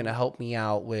because it's going to help me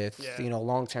out with, you know,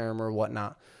 long term or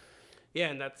whatnot. Yeah,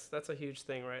 and that's a huge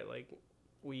thing, right? Like,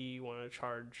 we want to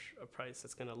charge a price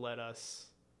that's going to let us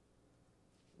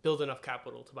build enough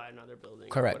capital to buy another building.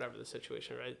 Correct. Or whatever the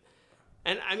situation, right?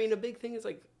 And I mean, a big thing is,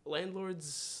 like,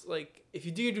 landlords, like, if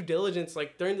you do your due diligence,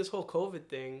 like, during this whole COVID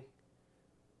thing,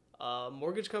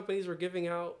 mortgage companies were giving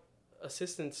out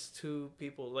assistance to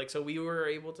people. Like, so we were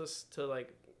able to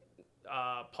like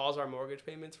pause our mortgage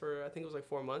payments for, I think it was like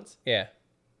 4 months. Yeah.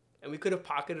 And we could have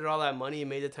pocketed all that money and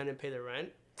made the tenant pay the rent.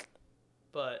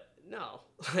 But no,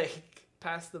 like,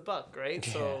 pass the buck, right?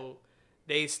 Yeah. So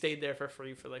they stayed there for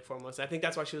free for like 4 months. I think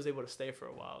that's why she was able to stay for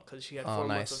a while, because she had 4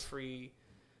 months of free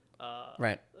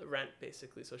rent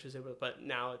basically. So she was able to, but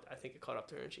now I think it caught up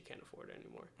to her and she can't afford it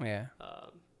anymore. Yeah.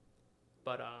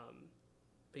 But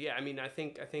yeah, I mean, I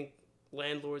think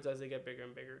landlords, as they get bigger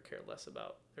and bigger, care less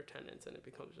about their tenants, and it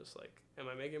becomes just like, am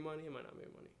I making money? Am I not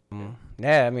making money?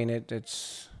 Yeah, I mean,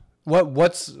 it's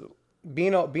what's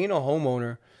being a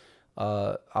homeowner.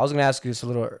 I was gonna ask you this a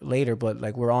little later, but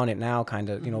like, we're on it now,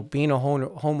 kind of. You know, being a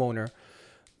homeowner,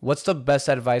 what's the best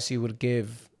advice you would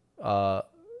give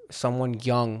someone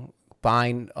young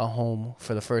buying a home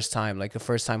for the first time, like the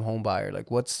first time home buyer? Like,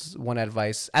 what's one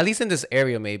advice, at least in this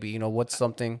area, maybe, you know, what's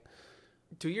something?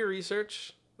 Do your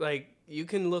research. Like, you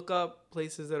can look up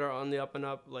places that are on the up and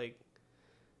up, like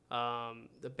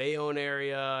the Bayonne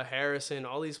area, Harrison.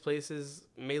 All these places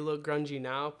may look grungy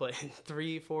now, but in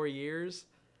 3-4 years,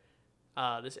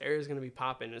 this area is going to be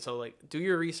popping. And so, like, do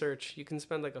your research. You can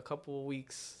spend like a couple of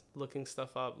weeks looking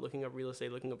stuff up, looking up real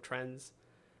estate, looking up trends,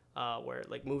 where,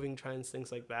 like, moving trends,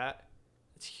 things like that.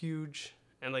 It's huge.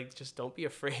 And, like, just don't be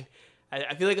afraid.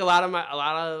 I feel like a lot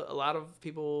of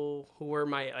people who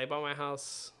were I bought my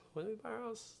house. When did we buy our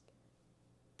house?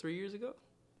 3 years ago,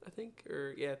 I think,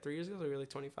 3 years ago. So we were like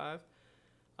 25.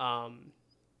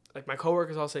 Like, my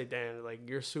coworkers all say, "Dan, like,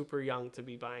 you're super young to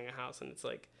be buying a house," and it's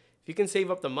like, if you can save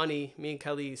up the money, me and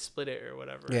Kelly split it or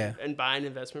whatever, and buy an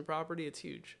investment property, it's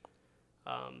huge.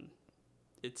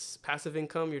 It's passive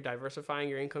income. You're diversifying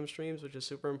your income streams, which is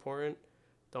super important.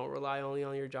 Don't rely only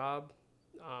on your job.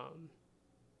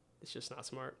 It's just not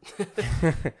smart.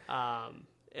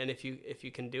 And if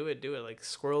you can do it, do it. Like,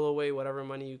 squirrel away whatever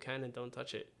money you can and don't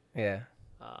touch it. Yeah.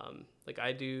 Like,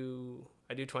 I do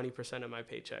 20% of my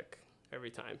paycheck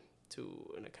every time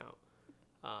to an account.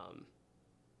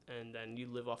 And then you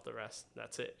live off the rest.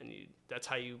 That's it. And that's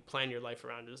how you plan your life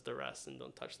around, is the rest, and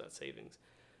don't touch that savings.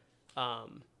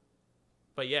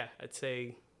 But yeah, I'd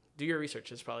say do your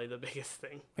research is probably the biggest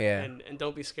thing. Yeah. And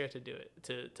don't be scared to do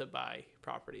it, to buy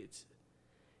property.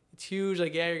 It's huge.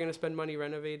 Like, yeah, you're going to spend money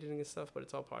renovating and stuff, but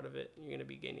it's all part of it. You're going to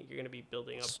be gaining. You're going to be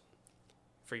building up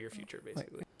for your future,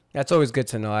 basically. That's always good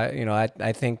to know.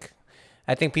 I think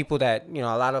people that, you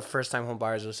know, a lot of first-time home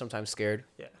buyers are sometimes scared.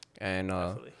 Yeah. And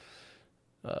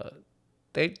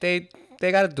they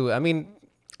got to do it. I mean,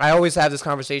 I always have this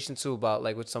conversation too about,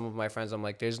 like, with some of my friends. I'm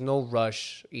like, there's no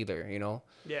rush either, you know?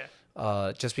 Yeah.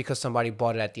 Just because somebody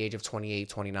bought it at the age of 28,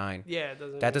 29. Yeah,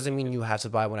 that doesn't mean you have to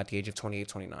buy one at the age of 28,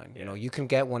 29. Yeah. You know, you can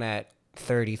get one at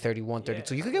 30, 31,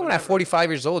 32. You can get one at 45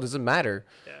 years old. It doesn't matter.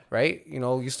 Yeah. Right? You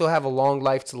know, you still have a long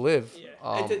life to live. Yeah.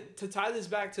 And to tie this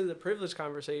back to the privilege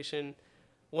conversation,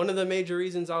 one of the major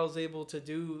reasons I was able to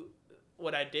do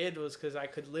what I did was because I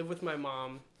could live with my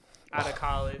mom out of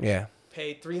college. Yeah.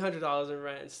 Pay $300 in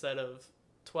rent instead of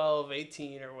 12,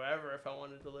 18 or whatever if I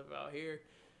wanted to live out here.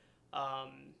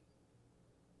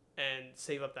 and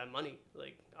save up that money.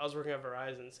 Like, I was working at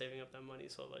Verizon, saving up that money.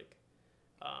 So, like,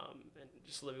 and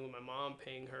just living with my mom,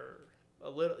 paying her a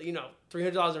little,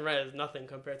 $300 in rent is nothing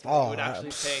compared to what you would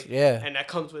actually pay. Yeah. And that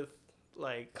comes with,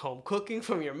 like, home cooking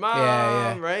from your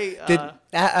mom, right?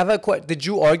 Did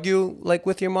you argue, like,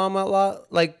 with your mom a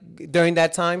lot, like, during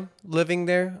that time living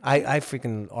there? I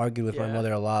freaking argued with my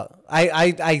mother a lot.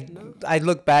 I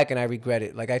look back and I regret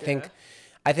it. Like, I think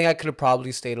I could have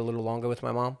probably stayed a little longer with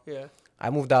my mom. Yeah. I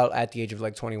moved out at the age of,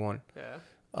 like, 21.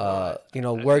 Yeah.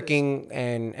 Working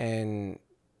and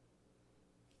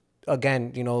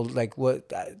again, like,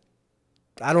 what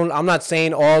I'm not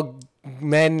saying all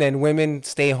men and women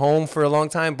stay home for a long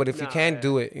time, but if you can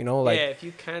do it, like, if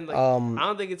you can, like, I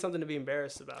don't think it's something to be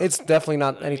embarrassed about. It's definitely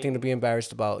not anything to be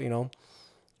embarrassed about.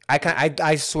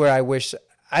 I swear I wish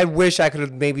I could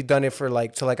have maybe done it for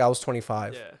like till like I was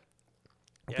 25. Yeah.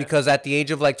 Because at the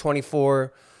age of like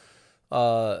 24,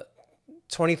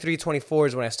 23, 24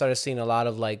 is when I started seeing a lot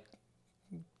of like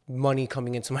money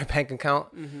coming into my bank account,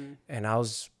 and I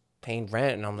was paying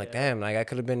rent, and I'm like, damn, like I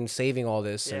could have been saving all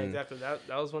this. Yeah, exactly. That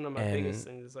was one of my biggest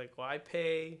things. It's like, why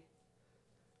pay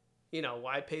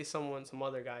some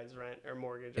other guy's rent or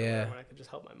mortgage or whatever when I could just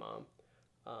help my mom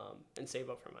and save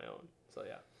up for my own. So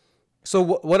yeah. So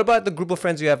what about the group of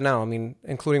friends you have now? I mean,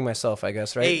 including myself, I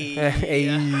guess, right?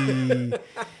 Hey.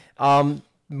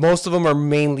 Most of them are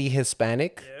mainly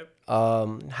Hispanic. Yep.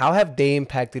 How have they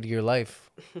impacted your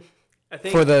life? I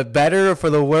think for the better or for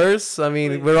the worse? I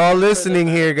mean, we're all listening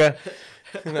here, guys.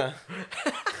 No.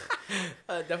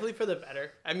 Definitely for the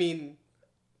better. I mean,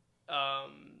 I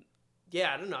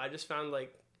don't know. I just found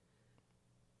like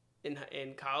in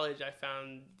college, I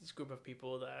found this group of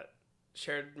people that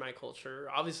shared my culture.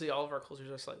 Obviously, all of our cultures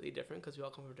are slightly different because we all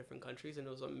come from different countries, and it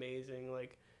was amazing,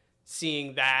 like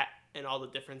seeing that and all the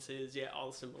differences, yet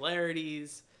all the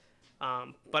similarities.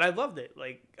 But I loved it.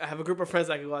 Like, I have a group of friends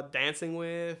that I can go out dancing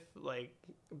with, like,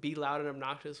 be loud and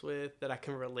obnoxious with, that I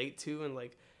can relate to. And,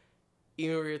 like,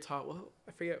 even when we were talking,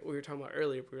 I forget what we were talking about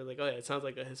earlier, but we were like, oh, yeah, it sounds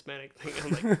like a Hispanic thing.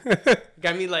 I'm like,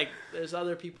 got me, like, there's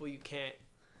other people you can't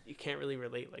really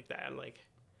relate like that. And, like,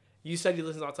 you said you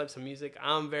listen to all types of music.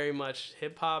 I'm very much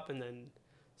hip-hop and then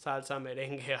salsa,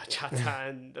 merengue, bachata,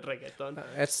 and reggaeton.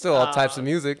 It's still all types of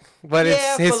music, but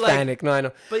it's Hispanic. Like, no, I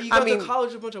know. But you go to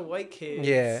college with a bunch of white kids.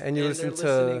 Yeah, and you listen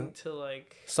to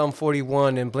like Sum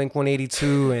 41 and Blink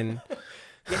 182 and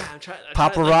I'm trying.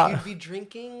 Papa like, Rock. you'd be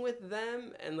drinking with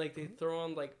them, and like they throw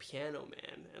on like Piano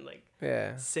Man and like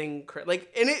sing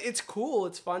like, and it's cool.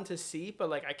 It's fun to see, but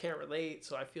like I can't relate,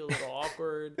 so I feel a little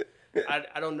awkward.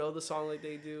 I don't know the song like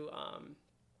they do.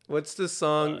 What's the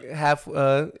song? What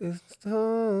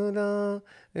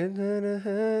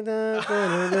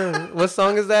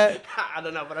song is that? I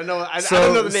don't know, but I know. I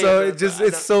don't know the name. So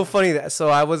it's so funny that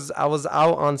I was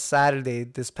out on Saturday,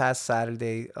 this past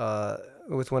Saturday,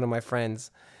 with one of my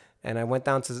friends, and I went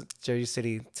down to Jersey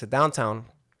City to downtown,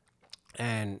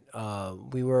 and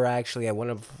we were actually at one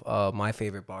of my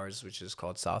favorite bars, which is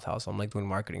called South House. I'm like doing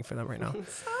marketing for them right now.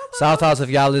 South House, if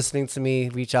y'all listening to me,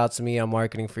 reach out to me. I'm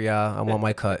marketing for y'all. I want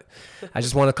my cut. I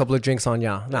just want a couple of drinks on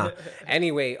y'all. Nah.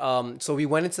 Anyway, so we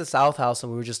went into South House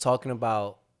and we were just talking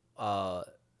about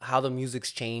how the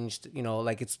music's changed.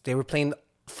 Like they were playing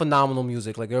phenomenal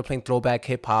music. Like they were playing throwback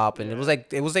hip hop, and it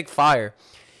was like fire.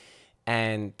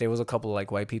 And there was a couple of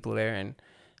like white people there, and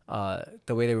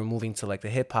the way they were moving to like the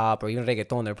hip hop or even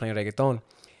reggaeton, they were playing reggaeton.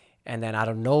 And then out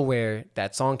of nowhere,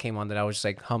 that song came on that I was just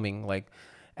like humming, like,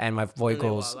 and my boy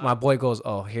goes,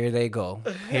 oh, here they go.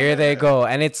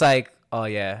 And it's like, oh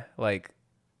yeah, like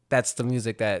that's the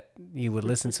music that you would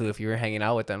listen to if you were hanging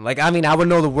out with them. Like, I mean, I would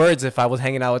know the words if I was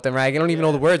hanging out with them, right? I don't even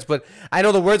know the words, but I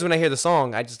know the words when I hear the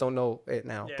song. I just don't know it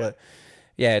now. Yeah. But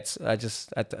yeah,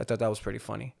 I thought that was pretty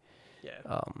funny.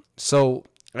 Yeah. So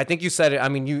I think you said it. I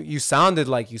mean, you sounded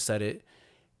like you said it.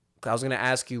 I was gonna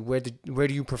ask you, where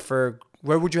would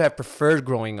you have preferred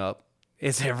growing up?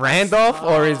 Is it Randolph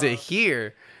or is it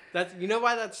here? You know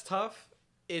why that's tough?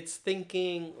 It's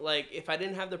thinking, like, if I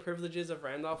didn't have the privileges of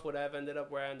Randolph, would I have ended up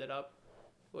where I ended up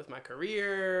with my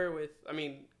career?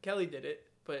 Kelly did it,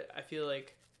 but I feel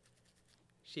like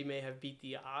she may have beat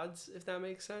the odds, if that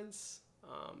makes sense.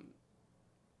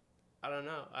 I don't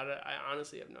know. I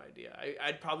honestly have no idea.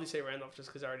 I'd probably say Randolph just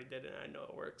because I already did it and I know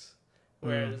it works.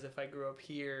 Whereas if I grew up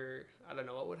here, I don't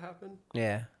know what would happen.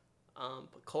 Yeah.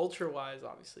 But culture-wise,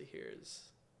 obviously here is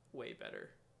way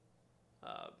better.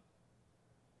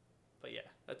 But yeah,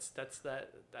 that's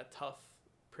that tough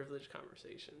privilege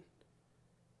conversation.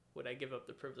 Would I give up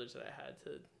the privilege that I had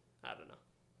to? I don't know.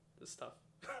 It's tough.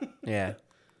 Yeah.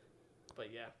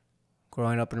 But yeah.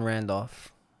 Growing up in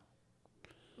Randolph.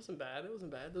 It wasn't bad.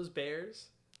 Those Bears.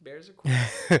 Bears are cool.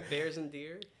 Bears and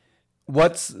deer.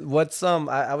 What's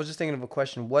I was just thinking of a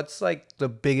question. What's like the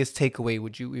biggest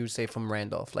takeaway you would say from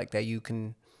Randolph, like that you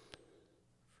can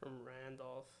From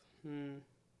Randolph?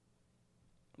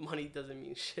 Money doesn't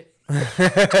mean shit.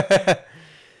 I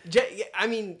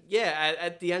mean, yeah,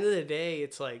 at the end of the day,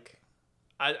 it's like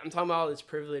I'm talking about all this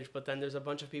privilege, but then there's a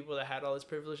bunch of people that had all this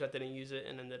privilege that didn't use it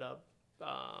and ended up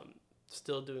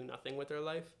still doing nothing with their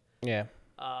life. Yeah.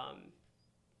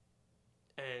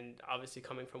 And obviously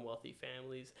coming from wealthy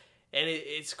families. And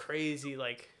it's crazy,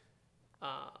 like,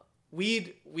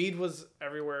 weed was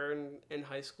everywhere in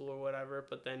high school or whatever,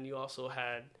 but then you also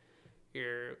had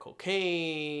your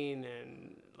cocaine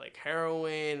and, like,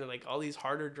 heroin and, like, all these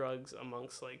harder drugs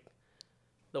amongst, like,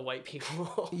 the white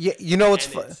people. Yeah, you know what's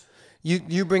fun?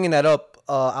 You bringing that up,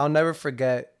 I'll never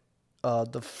forget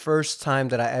the first time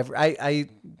that I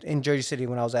in Jersey City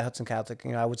when I was at Hudson Catholic,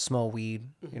 you know, I would smell weed,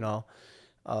 you know.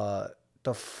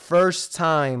 The first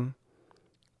time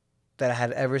that I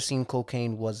had ever seen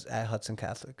cocaine was at Hudson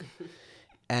Catholic.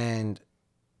 And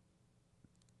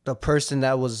the person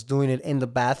that was doing it in the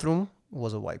bathroom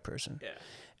was a white person. Yeah.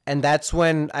 And that's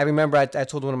when I remember I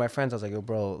told one of my friends, I was like, yo,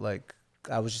 bro, like,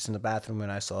 I was just in the bathroom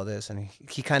and I saw this. And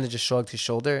he kind of just shrugged his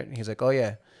shoulder. And he's like, oh,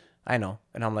 yeah, I know.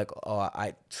 And I'm like,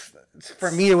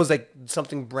 for me, it was like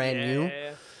something brand new.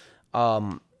 Yeah.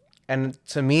 And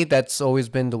to me, that's always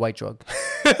been the white drug.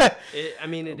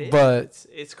 It is. But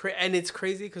it's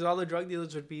crazy because all the drug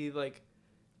dealers would be like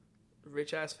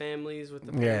rich ass families with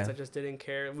the parents that just didn't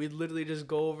care. We'd literally just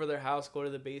go over their house, go to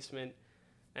the basement,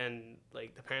 and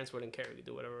like the parents wouldn't care. We could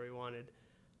do whatever we wanted.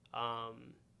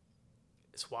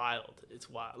 It's wild.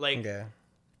 Like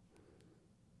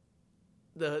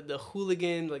the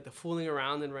hooligan, like the fooling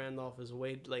around in Randolph is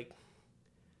way like.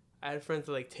 I had friends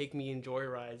that like take me in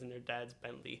joyrides in their dad's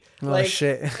Bentley. Oh, like,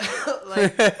 shit!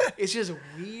 Like it's just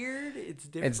weird. It's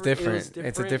different. It's different.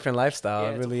 It's a different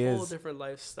lifestyle. It really is. It's a whole different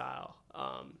lifestyle.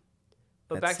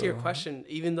 But back to your question,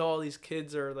 even though all these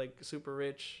kids are like super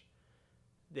rich,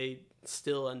 they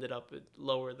still ended up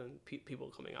lower than people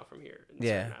coming out from here in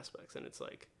certain aspects, and it's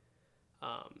like.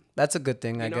 That's a good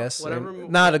thing, I guess.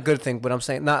 Not a good thing, but I'm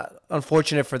saying not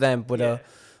unfortunate for them, but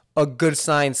a good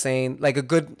sign saying like a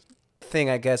good thing,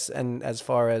 I guess. And as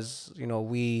far as, you know,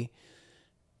 we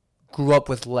grew up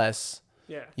with less,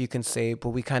 you can say, but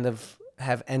we kind of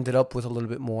have ended up with a little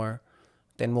bit more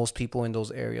than most people in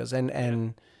those areas.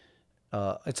 And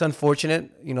it's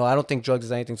unfortunate. You know, I don't think drugs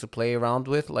is anything to play around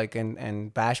with, like,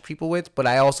 and bash people with, but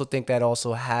I also think that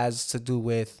also has to do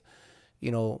with,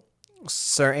 you know,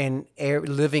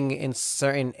 living in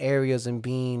certain areas and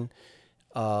being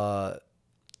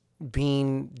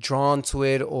drawn to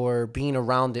it or being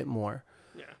around it more.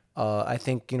 I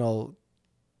think, you know,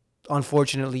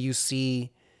 unfortunately you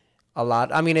see a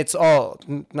lot. I mean, it's all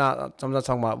I'm not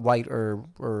talking about white or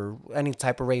any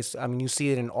type of race. I mean, you see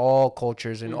it in all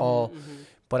cultures and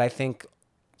but I think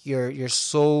you're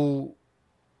so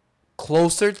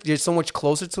closer. You're so much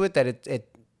closer to it that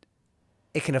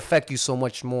it can affect you so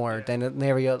much more than an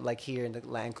area like here in the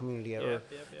Latin community or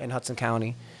in Hudson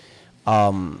County.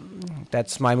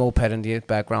 That's my moped in the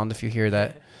background if you hear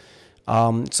that.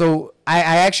 So I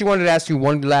actually wanted to ask you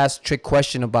one last trick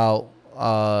question about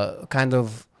kind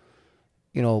of,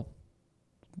 you know,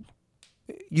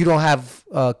 you don't have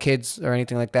kids or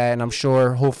anything like that, and I'm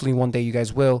sure hopefully one day you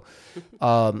guys will.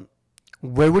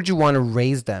 Where would you want to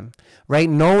raise them, right?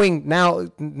 Knowing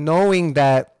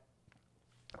that,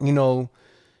 you know,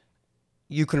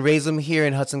 you can raise them here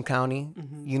in Hudson County.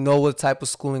 You know what type of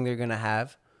schooling they're going to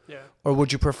have. Yeah. Or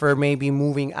would you prefer maybe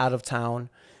moving out of town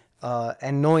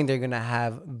and knowing they're going to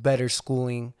have better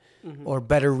schooling or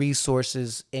better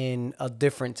resources in a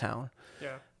different town?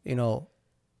 Yeah. You know,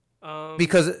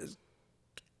 because...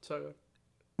 Sorry.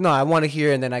 No, I want to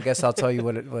hear, and then I guess I'll tell you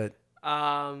what.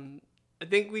 I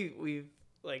think we've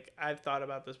like, I've thought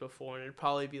about this before, and it'd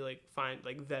probably be like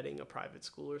vetting a private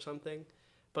school or something.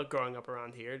 But growing up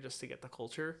around here just to get the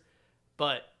culture.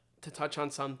 But to touch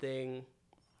on something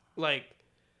like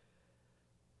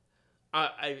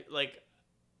I like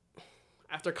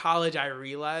after college I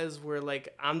realized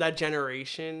I'm that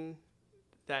generation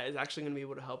that is actually gonna be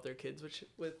able to help their kids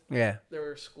with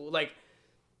their school. Like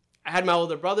I had my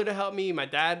older brother to help me. My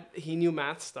dad, he knew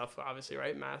math stuff, obviously,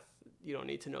 right? Math, you don't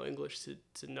need to know English to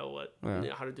know what you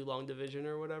know, how to do long division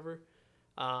or whatever.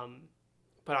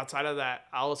 But outside of that,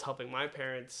 I was helping my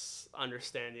parents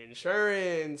understand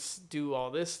insurance, do all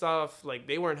this stuff. Like,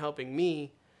 they weren't helping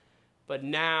me. But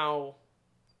now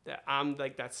that I'm,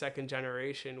 like, that second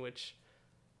generation, which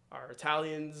our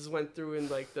Italians went through in,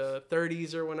 like, the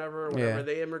 30s or whenever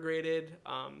they immigrated.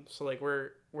 So, like,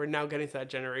 we're now getting to that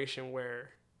generation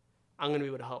where I'm going to be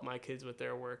able to help my kids with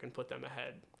their work and put them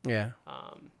ahead. Yeah.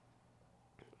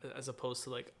 As opposed to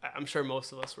like, I'm sure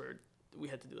most of us we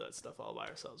had to do that stuff all by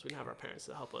ourselves. We didn't have our parents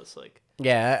to help us. Like,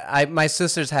 Yeah, my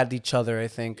sisters had each other, I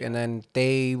think, and then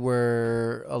they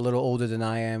were a little older than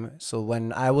I am. So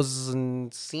when I was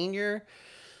in senior,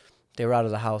 they were out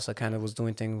of the house. I kind of was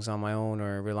doing things on my own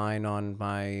or relying on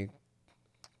my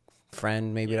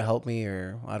friend maybe to help me,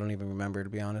 or I don't even remember, to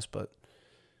be honest. But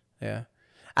yeah,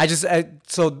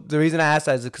 so the reason I asked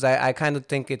that is because I kind of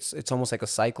think it's almost like a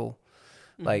cycle.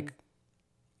 Mm-hmm. Like,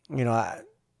 you know,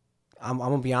 I'm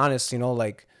gonna be honest, you know,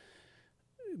 like,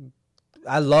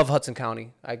 I love Hudson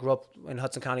County. I grew up in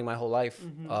Hudson County my whole life.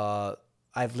 Mm-hmm.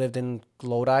 I've lived in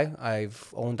Lodi.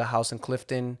 I've owned a house in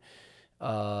Clifton.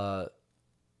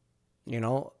 You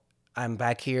know, I'm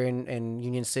back here in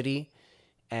Union City,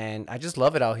 and I just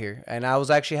love it out here. And I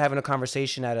was actually having a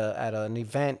conversation at an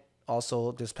event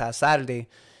also this past Saturday,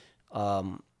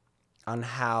 on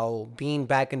how being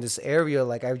back in this area,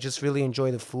 like, I just really enjoy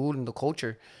the food and the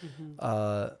culture.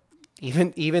 Mm-hmm.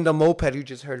 Even the moped you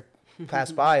just heard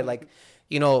pass by, like,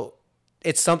 you know,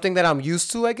 it's something that I'm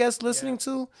used to, I guess, listening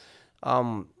to,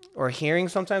 or hearing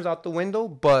sometimes out the window.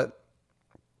 But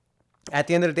at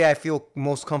the end of the day, I feel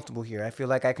most comfortable here. I feel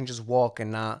like I can just walk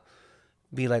and not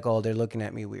be like, oh, they're looking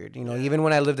at me weird. You know, even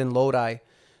when I lived in Lodi,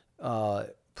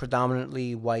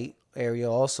 predominantly white area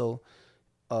also,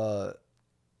 I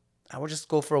would just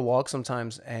go for a walk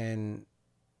sometimes, and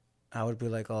I would be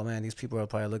like, oh man, these people are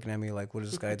probably looking at me like, what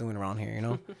is this guy doing around here, you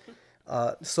know?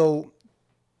 So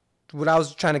what I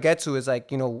was trying to get to is,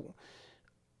 like, you know,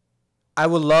 I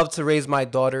would love to raise my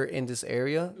daughter in this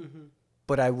area, mm-hmm.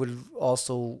 but I would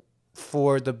also,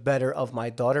 for the better of my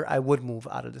daughter, I would move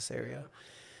out of this area,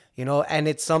 you know? And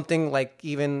it's something like,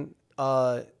 even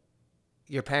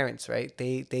your parents, right?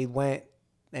 They went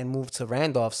and moved to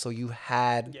Randolph, so you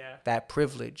had that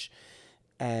privilege.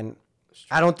 And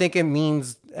I don't think it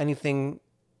means anything.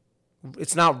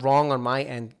 It's not wrong on my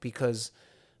end, because,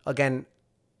 again,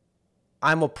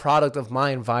 I'm a product of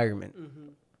my environment.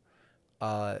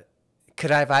 Mm-hmm.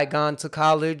 Have I gone to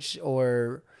college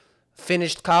or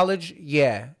finished college?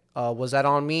 Yeah. Was that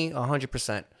on me? 100%.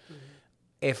 Mm-hmm.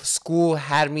 If school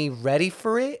had me ready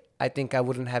for it, I think I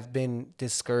wouldn't have been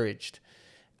discouraged.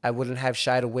 I wouldn't have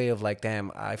shied away of like,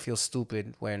 damn, I feel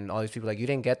stupid when all these people are like, you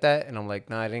didn't get that? And I'm like,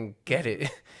 no, I didn't get it.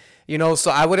 You know,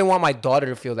 so I wouldn't want my daughter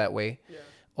to feel that way. Yeah.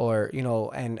 Or, you know,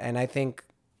 and I think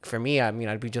for me, I mean,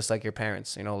 I'd be just like your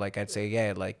parents, you know, like, I'd say,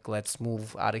 yeah, like, let's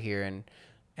move out of here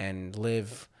and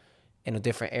live in a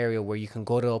different area where you can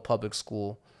go to a public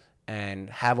school and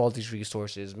have all these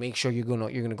resources, make sure you're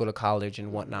gonna go to college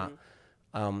and whatnot.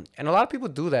 Mm-hmm. And a lot of people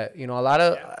do that, you know. A lot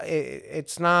of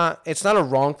it's not a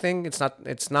wrong thing. It's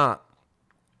not.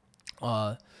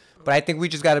 But I think we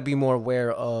just got to be more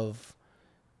aware of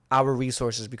our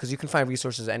resources, because you can find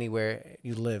resources anywhere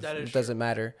you live. It doesn't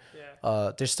matter.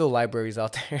 Yeah. There's still libraries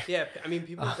out there. Yeah, I mean,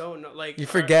 people don't know. Like, you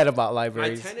forget about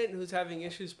libraries. My tenant who's having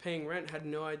issues paying rent had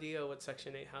no idea what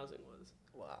Section 8 housing was.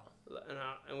 Wow.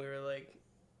 And we were like,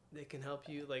 they can help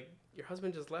you. Like, your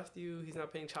husband just left you. He's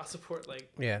not paying child support. Like,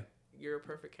 you're a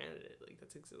perfect candidate. Like,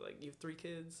 that's like, you have 3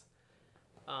 kids.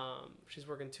 She's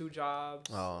working 2 jobs.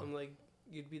 Oh. I'm like,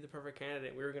 you'd be the perfect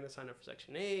candidate. We were gonna sign up for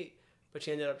Section 8, but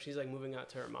she's like moving out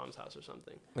to her mom's house or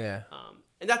something. Yeah.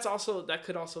 And that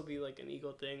could also be like an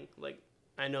ego thing. Like,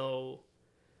 I know,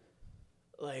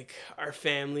 like, our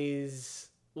families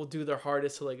will do their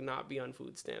hardest to, like, not be on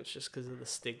food stamps just because of the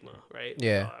stigma, right?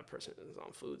 Yeah. Oh, that person is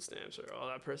on food stamps, or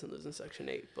that person lives in Section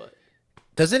 8. But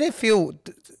doesn't it feel?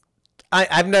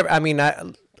 I've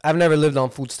never lived on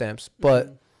food stamps,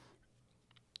 but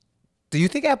do you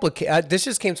think this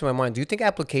just came to my mind. Do you think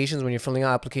applications, when you're filling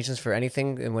out applications for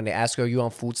anything, and when they ask you, are you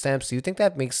on food stamps, do you think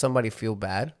that makes somebody feel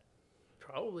bad?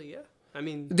 Probably, yeah. I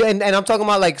mean, and I'm talking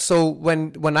about, like, so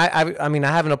when I mean,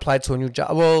 I haven't applied to a new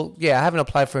job. Well, yeah, I haven't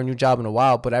applied for a new job in a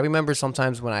while, but I remember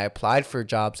sometimes when I applied for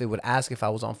jobs, they would ask if I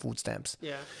was on food stamps.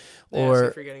 Yeah. Or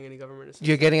if you're getting any government assistance.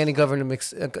 You're getting any government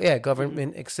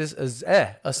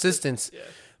assistance. Yeah.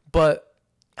 But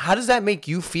how does that make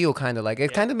you feel? Kind of like,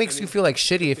 it kind of makes you feel like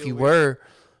shitty if you were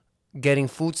getting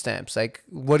food stamps. Like,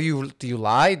 what do you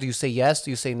lie? Do you say yes?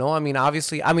 Do you say no? I mean,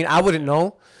 obviously, I wouldn't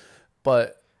know,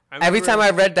 but every time I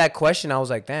read that question, I was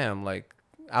like, damn, like,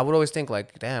 I would always think,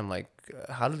 like, damn, like,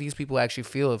 how do these people actually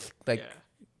feel if, like,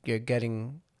 you're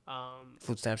getting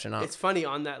food stamps or not? It's funny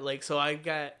on that, like, so I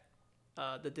got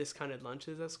the discounted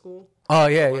lunches at school. Oh,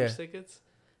 yeah, lunch tickets.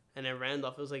 And at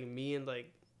Randolph, it was, like, me and,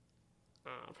 like,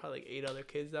 probably, like, 8 other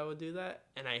kids that would do that.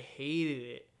 And I hated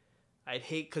it. I'd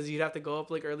hate, because you'd have to go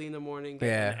up, like, early in the morning.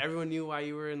 And everyone knew why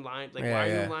you were in line. Like, why are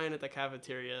you in line at the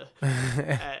cafeteria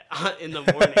in the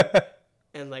morning?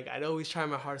 And, like, I'd always try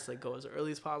my hardest to, like, go as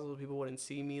early as possible. People wouldn't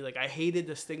see me. Like, I hated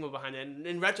the stigma behind it. And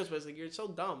in retrospect, it's like, you're so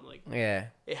dumb. Like, Yeah.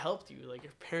 it helped you. Like,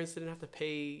 your parents didn't have to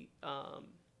pay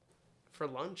for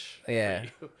lunch. Yeah.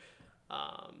 For you.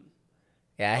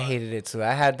 Yeah, I hated it too.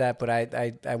 I had that, but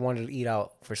I wanted to eat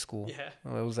out for school. Yeah.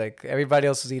 It was like everybody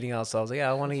else was eating out, so I was like,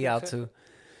 yeah, I want to eat out too.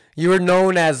 You were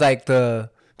known as like the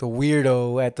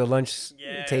weirdo at the lunch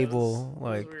table. It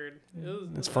like, was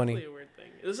weird. It's funny. A weird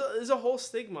thing. There's a whole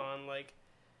stigma on, like,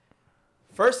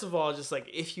 first of all, just like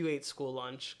if you ate school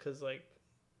lunch, because, like,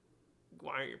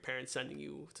 why aren't your parents sending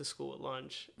you to school at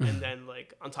lunch? And then,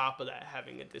 like, on top of that,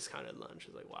 having a discounted lunch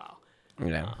is like, wow.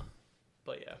 Yeah.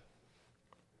 But yeah.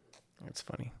 It's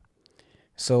funny.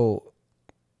 So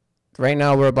right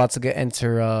now we're about to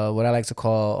enter what I like to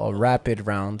call a rapid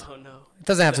round. Oh no. It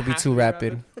doesn't have to be too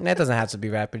rapid. That doesn't have to be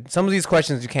rapid. Some of these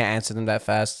questions you can't answer them that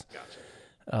fast.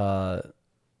 Gotcha.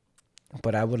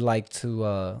 But I would like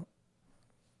to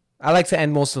I like to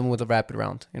end most of them with a rapid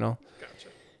round, you know?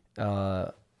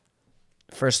 Gotcha.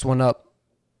 First one up.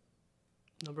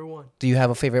 Number 1. Do you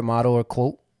have a favorite motto or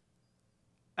quote?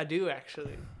 I do,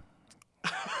 actually.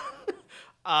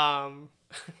 Don't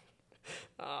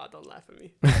laugh at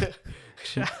me.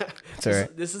 It's all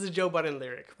right. This is a Joe Budden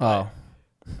lyric. Oh.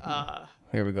 But,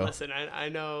 here we go. listen, I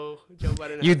know Joe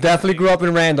Budden. You definitely grew up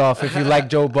in Randolph if you like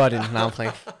Joe Budden. No, I'm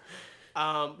playing.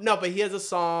 No, but he has a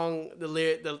song.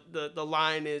 The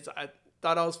line is, "I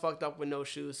thought I was fucked up with no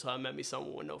shoes, so I met me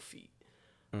someone with no feet."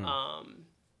 And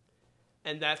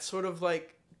that's sort of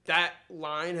like, that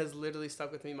line has literally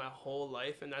stuck with me my whole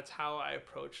life, and that's how I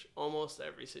approach almost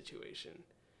every situation.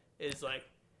 Is like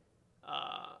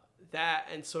that,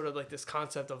 and sort of like this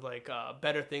concept of like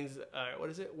better things. What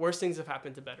is it? Worse things have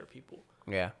happened to better people.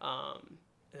 Yeah.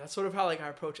 And that's sort of how, like, I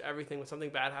approach everything. When something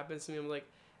bad happens to me, I'm like,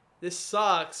 this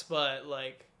sucks, but,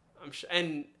 like, I'm sure.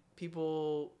 And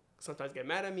people sometimes get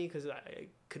mad at me because I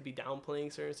could be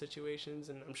downplaying certain situations,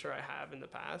 and I'm sure I have in the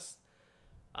past.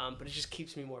 But it just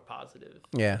keeps me more positive.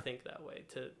 Yeah. To think that way.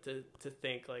 To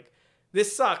think, like,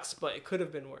 this sucks, but it could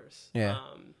have been worse. Yeah.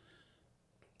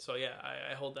 So yeah,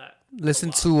 I hold that.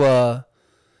 Listen to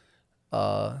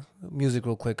music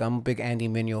real quick. I'm a big Andy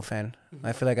Mineo fan.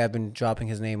 I feel like I've been dropping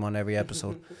his name on every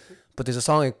episode. But there's a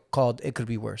song called "It Could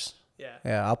Be Worse." Yeah.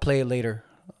 Yeah, I'll play it later,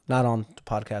 not on the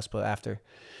podcast, but after.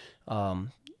 But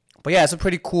yeah, it's a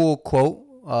pretty cool quote.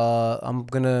 I'm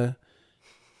gonna.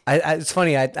 It's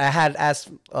funny. I had asked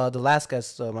the last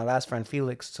guest, my last friend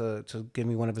Felix, to give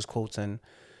me one of his quotes, and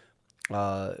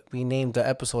we named the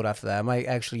episode after that. I might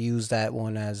actually use that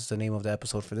one as the name of the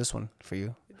episode for this one for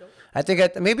you. I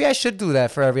think maybe I should do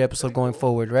that for every episode going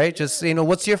forward, right? Yeah. Just,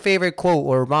 what's your favorite quote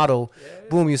or motto? Yeah.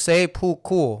 Boom, you say,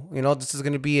 cool. This is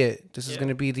going to be it. This is going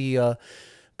to be the,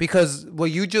 because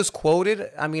what you just quoted,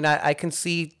 I mean, I can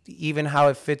see even how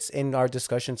it fits in our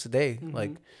discussion today. Mm-hmm.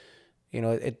 Like,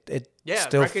 it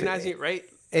still recognizing it, right?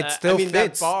 It still fits.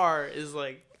 That bar is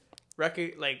like,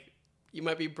 you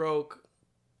might be broke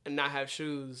and not have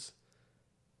shoes,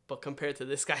 but compared to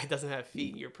this guy who doesn't have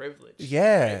feet, you're privileged.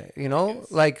 Yeah,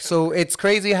 right? So it's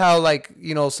crazy how,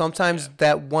 sometimes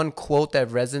that one quote that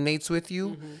resonates with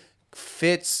you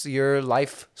fits your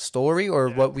life story or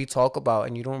what we talk about,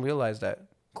 and you don't realize that.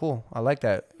 Cool. I like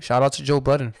that. Shout out to Joe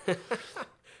Budden.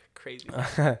 Crazy.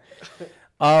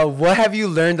 What have you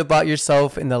learned about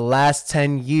yourself in the last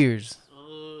 10 years?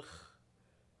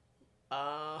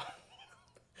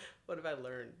 What have I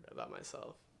learned about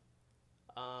myself?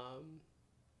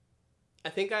 I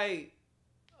think I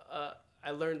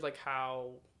learned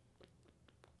how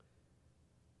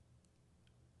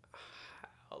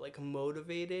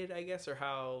motivated, I guess, or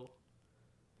how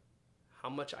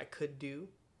much I could do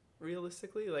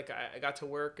realistically. I got to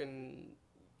work and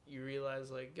you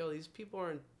realize these people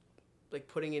aren't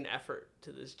putting in effort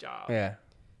to this job. Yeah.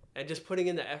 And just putting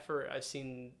in the effort, I've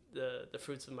seen the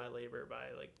fruits of my labor by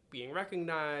being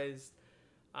recognized.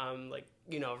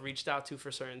 Reached out to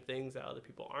for certain things that other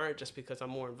people aren't, just because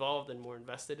I'm more involved and more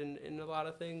invested in a lot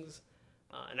of things.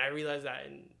 And I realized that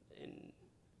in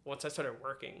once I started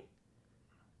working,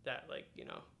 that I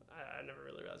never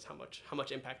really realized how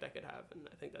much impact that could have, and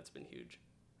I think that's been huge.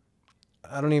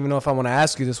 I don't even know if I want to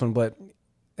ask you this one, but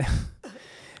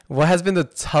what has been the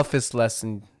toughest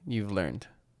lesson you've learned?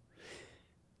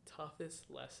 Toughest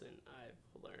lesson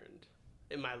I've learned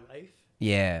in my life?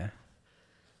 Yeah.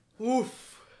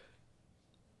 Oof.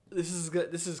 This is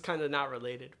good. This is kind of not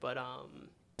related, but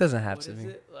doesn't have to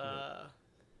be.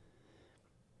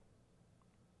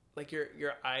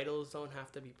 Your idols don't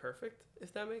have to be perfect,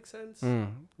 if that makes sense. You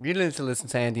need to listen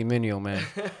to Andy Mineo, man.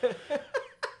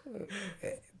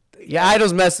 Your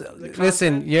idols mess. The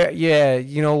Listen, content. yeah.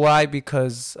 You know why?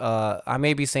 Because I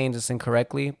may be saying this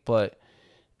incorrectly, but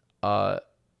idols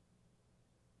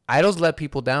let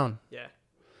people down. Yeah.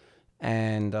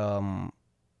 And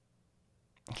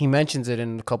he mentions it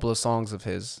in a couple of songs of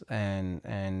his,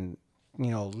 and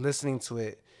listening to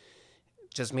it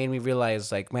just made me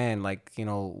realize, like, man, like,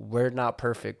 we're not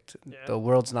perfect. Yeah. The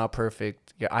world's not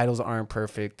perfect. Your idols aren't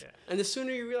perfect. Yeah. And the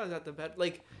sooner you realize that, the better.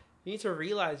 Like, you need to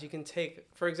realize you can take,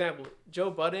 for example, Joe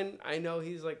Budden. I know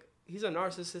he's a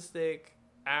narcissistic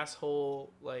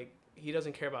asshole. Like, he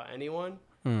doesn't care about anyone.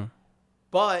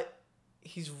 But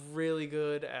he's really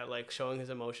good at, like, showing his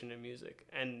emotion in music.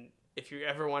 And if you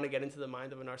ever want to get into the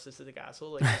mind of a narcissistic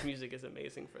asshole, like, his music is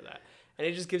amazing for that. And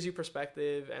it just gives you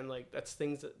perspective. And, like, that's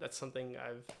something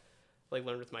I've, like,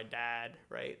 learned with my dad,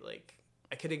 right? Like,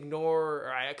 I could ignore,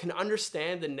 or I can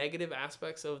understand the negative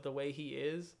aspects of the way he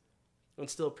is and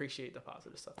still appreciate the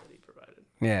positive stuff that he provided.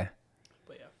 Yeah.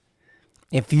 But yeah.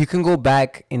 If you can go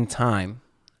back in time,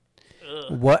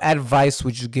 what advice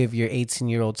would you give your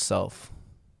 18-year-old self?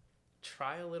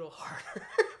 Try a little harder.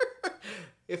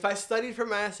 If I studied for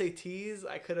my SATs,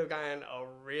 I could have gotten a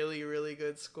really, really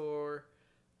good score.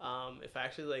 If I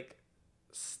actually, like,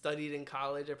 studied in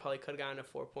college, I probably could have gotten a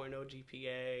 4.0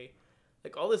 GPA.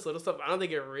 Like, all this little stuff, I don't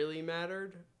think it really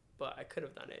mattered, but I could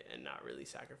have done it and not really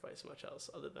sacrificed much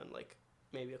else other than, like,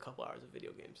 maybe a couple hours of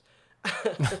video games.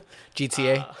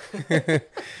 GTA.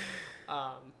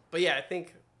 But yeah, I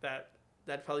think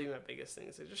that'd probably be my biggest thing,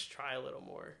 is to just try a little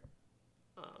more.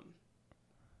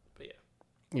 But yeah.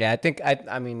 Yeah, I think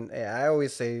I mean, I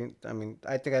always say,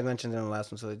 I think I mentioned it in the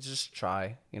last one, so just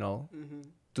try,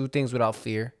 do things without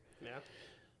fear.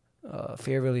 Yeah.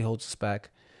 Fear really holds us back.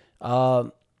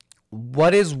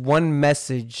 What is one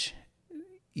message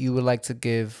you would like to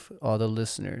give all the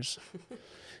listeners?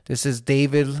 This is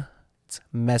David's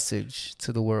message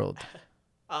to the world.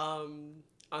 On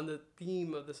the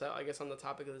theme of this, I guess on the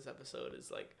topic of this episode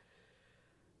is, like,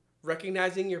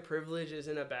 recognizing your privilege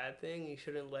isn't a bad thing. You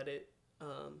shouldn't let it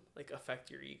like,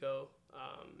 affect your ego.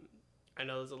 I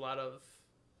know there's a lot of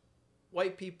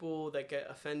white people that get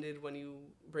offended when you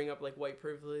bring up, like, white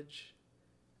privilege,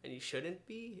 and you shouldn't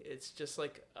be. It's just,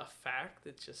 like, a fact.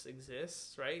 It just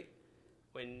exists, right?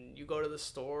 When you go to the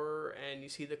store and you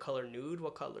see the color nude,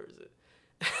 what color is it?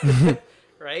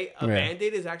 Right? A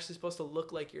Band-Aid is actually supposed to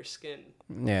look like your skin.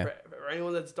 Yeah. For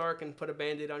anyone that's dark and put a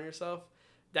Band-Aid on yourself,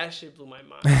 that shit blew my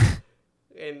mind.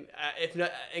 And if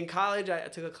not, in college, I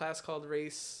took a class called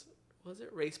Race,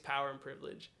 Power, and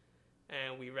Privilege.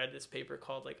 And we read this paper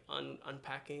called, like,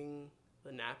 Unpacking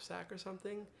the Knapsack or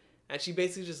something. And she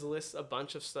basically just lists a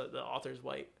bunch of stuff, the author's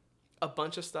white, a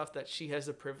bunch of stuff that she has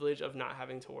the privilege of not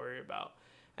having to worry about.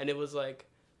 And it was like,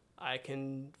 I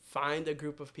can find a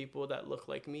group of people that look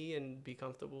like me and be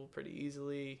comfortable pretty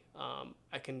easily.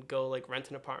 I can go, like, rent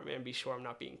an apartment and be sure I'm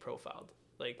not being profiled.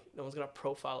 Like, no one's going to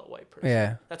profile a white person.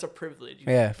 Yeah. That's a privilege.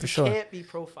 For sure. You can't be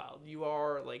profiled. You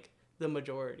are, like, the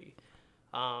majority.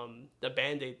 The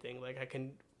Band-Aid thing, like, I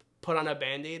can put on a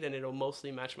Band-Aid and it'll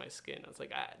mostly match my skin. I was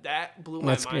like, that blew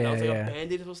my mind. I was like, a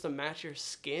Band-Aid is supposed to match your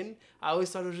skin? I always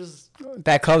thought it was just...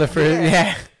 that color for...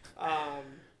 Yeah.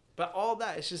 But all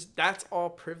that, it's just, that's all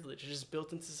privilege. It's just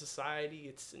built into society.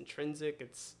 It's intrinsic.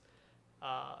 It's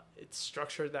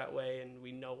structured that way, and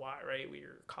we know why, right? We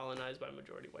are colonized by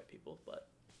majority white people. But,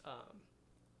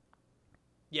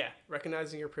 yeah,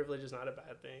 recognizing your privilege is not a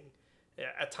bad thing. Yeah,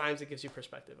 at times it gives you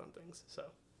perspective on things. So,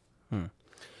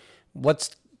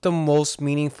 What's the most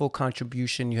meaningful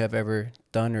contribution you have ever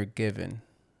done or given?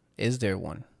 Is there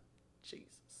one? Jesus.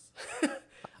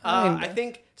 I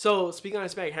think, so speaking on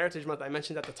Hispanic Heritage Month, I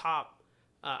mentioned at the top,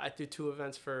 I threw 2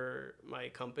 events for my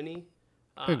company.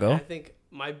 There you go. I think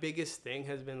my biggest thing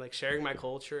has been, like, sharing my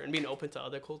culture and being open to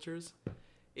other cultures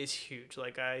is huge.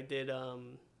 Like, I did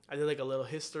like a little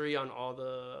history on all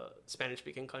the Spanish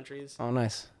speaking countries. Oh,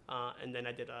 nice. And then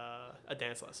I did a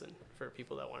dance lesson for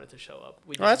people that wanted to show up.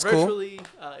 We did that's virtually.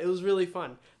 Cool. It was really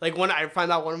fun. Like, when I found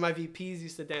out one of my VPs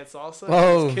used to dance salsa,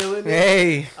 oh, I was killing it.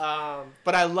 Hey.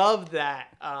 But I love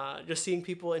that. Just seeing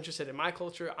people interested in my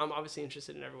culture. I'm obviously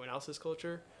interested in everyone else's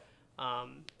culture.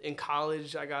 In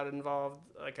college, I got involved,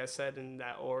 like I said, in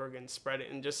that org and spread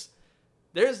it. And just,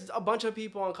 there's a bunch of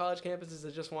people on college campuses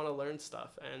that just want to learn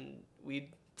stuff. And we'd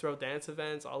throw dance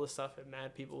events, all this stuff, and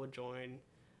mad people would join.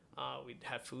 We'd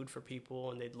have food for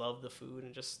people, and they'd love the food.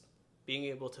 And just being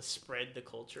able to spread the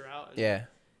culture out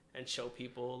and show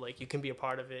people, like, you can be a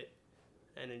part of it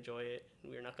and enjoy it.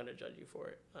 And we're not going to judge you for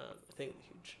it. I think it's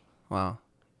huge. Wow.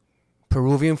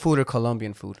 Peruvian food or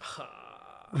Colombian food?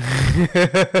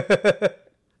 I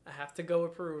have to go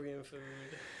with Peruvian food.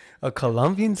 A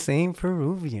Colombian saying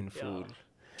Peruvian food.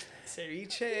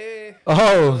 Ceviche.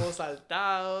 Oh. Lomo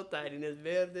saltado, tallarines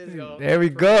verdes. Yo, There we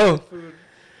go. Food.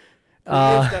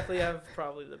 Peruvians definitely have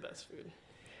probably the best food.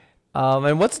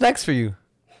 And what's next for you?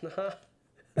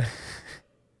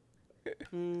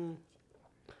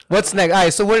 What's next? All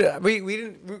right, so what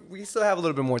we still have a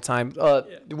little bit more time.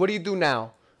 What do you do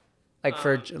now?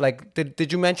 Like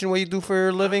did you mention what you do for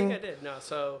a living? I think I did. No,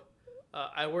 so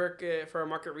I work for a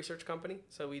market research company.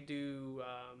 So we do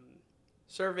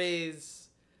surveys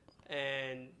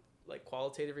and like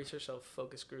qualitative research, so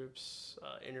focus groups,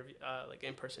 interview, like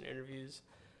in-person interviews,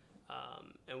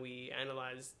 and we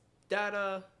analyze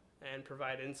data and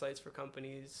provide insights for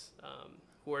companies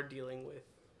who are dealing with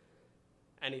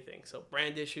anything. So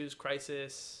brand issues,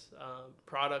 crisis,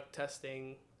 product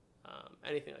testing,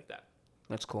 anything like that.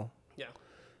 That's cool. Yeah.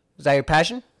 Is that your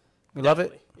passion? You love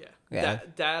it? Yeah. Yeah.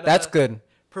 Data, that's good.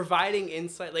 Providing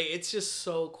insight. Like, it's just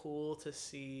so cool to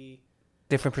see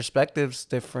different perspectives,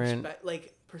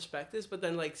 perspectives, but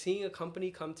then like seeing a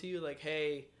company come to you like,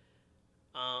 hey,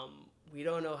 we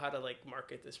don't know how to like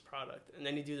market this product. And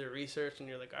then you do the research and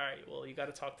you're like, all right, well, you got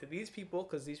to talk to these people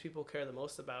because these people care the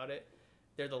most about it.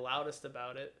 They're the loudest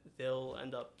about it. They'll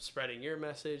end up spreading your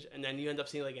message. And then you end up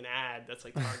seeing like an ad that's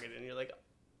like targeted. And you're like,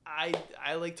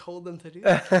 I like told them to do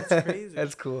that. That's crazy.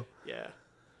 That's cool. Yeah.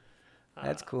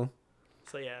 That's cool.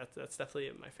 So yeah, that's definitely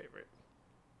my favorite.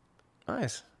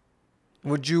 Nice.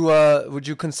 Would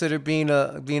you consider being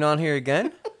on here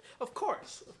again? Of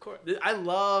course. I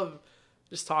love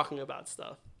just talking about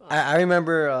stuff. I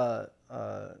remember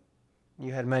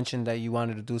you had mentioned that you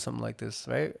wanted to do something like this,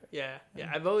 right? Yeah.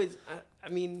 I've always,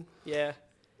 yeah.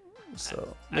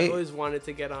 So I've always wanted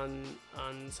to get on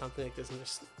something like this and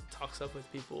just talk stuff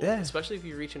with people. Yeah. Especially if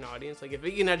you reach an audience. Like if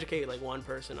we can educate like one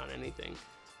person on anything,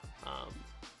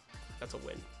 that's a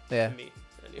win. Yeah. To me,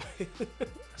 anyway.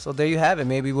 So there you have it.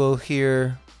 Maybe we'll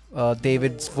hear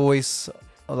David's voice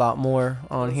a lot more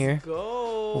on Let's here.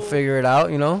 Go. We'll figure it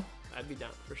out, you know. I'd be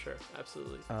down for sure.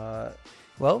 Absolutely.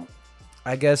 Well,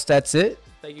 I guess that's it.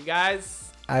 Thank you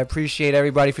guys. I appreciate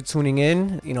everybody for tuning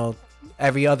in. You know,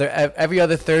 every other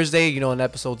Thursday, you know, an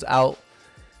episode's out.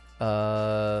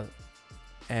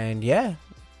 And yeah,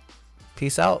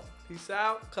 peace out. Peace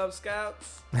out, Cub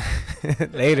Scouts.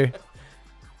 Later.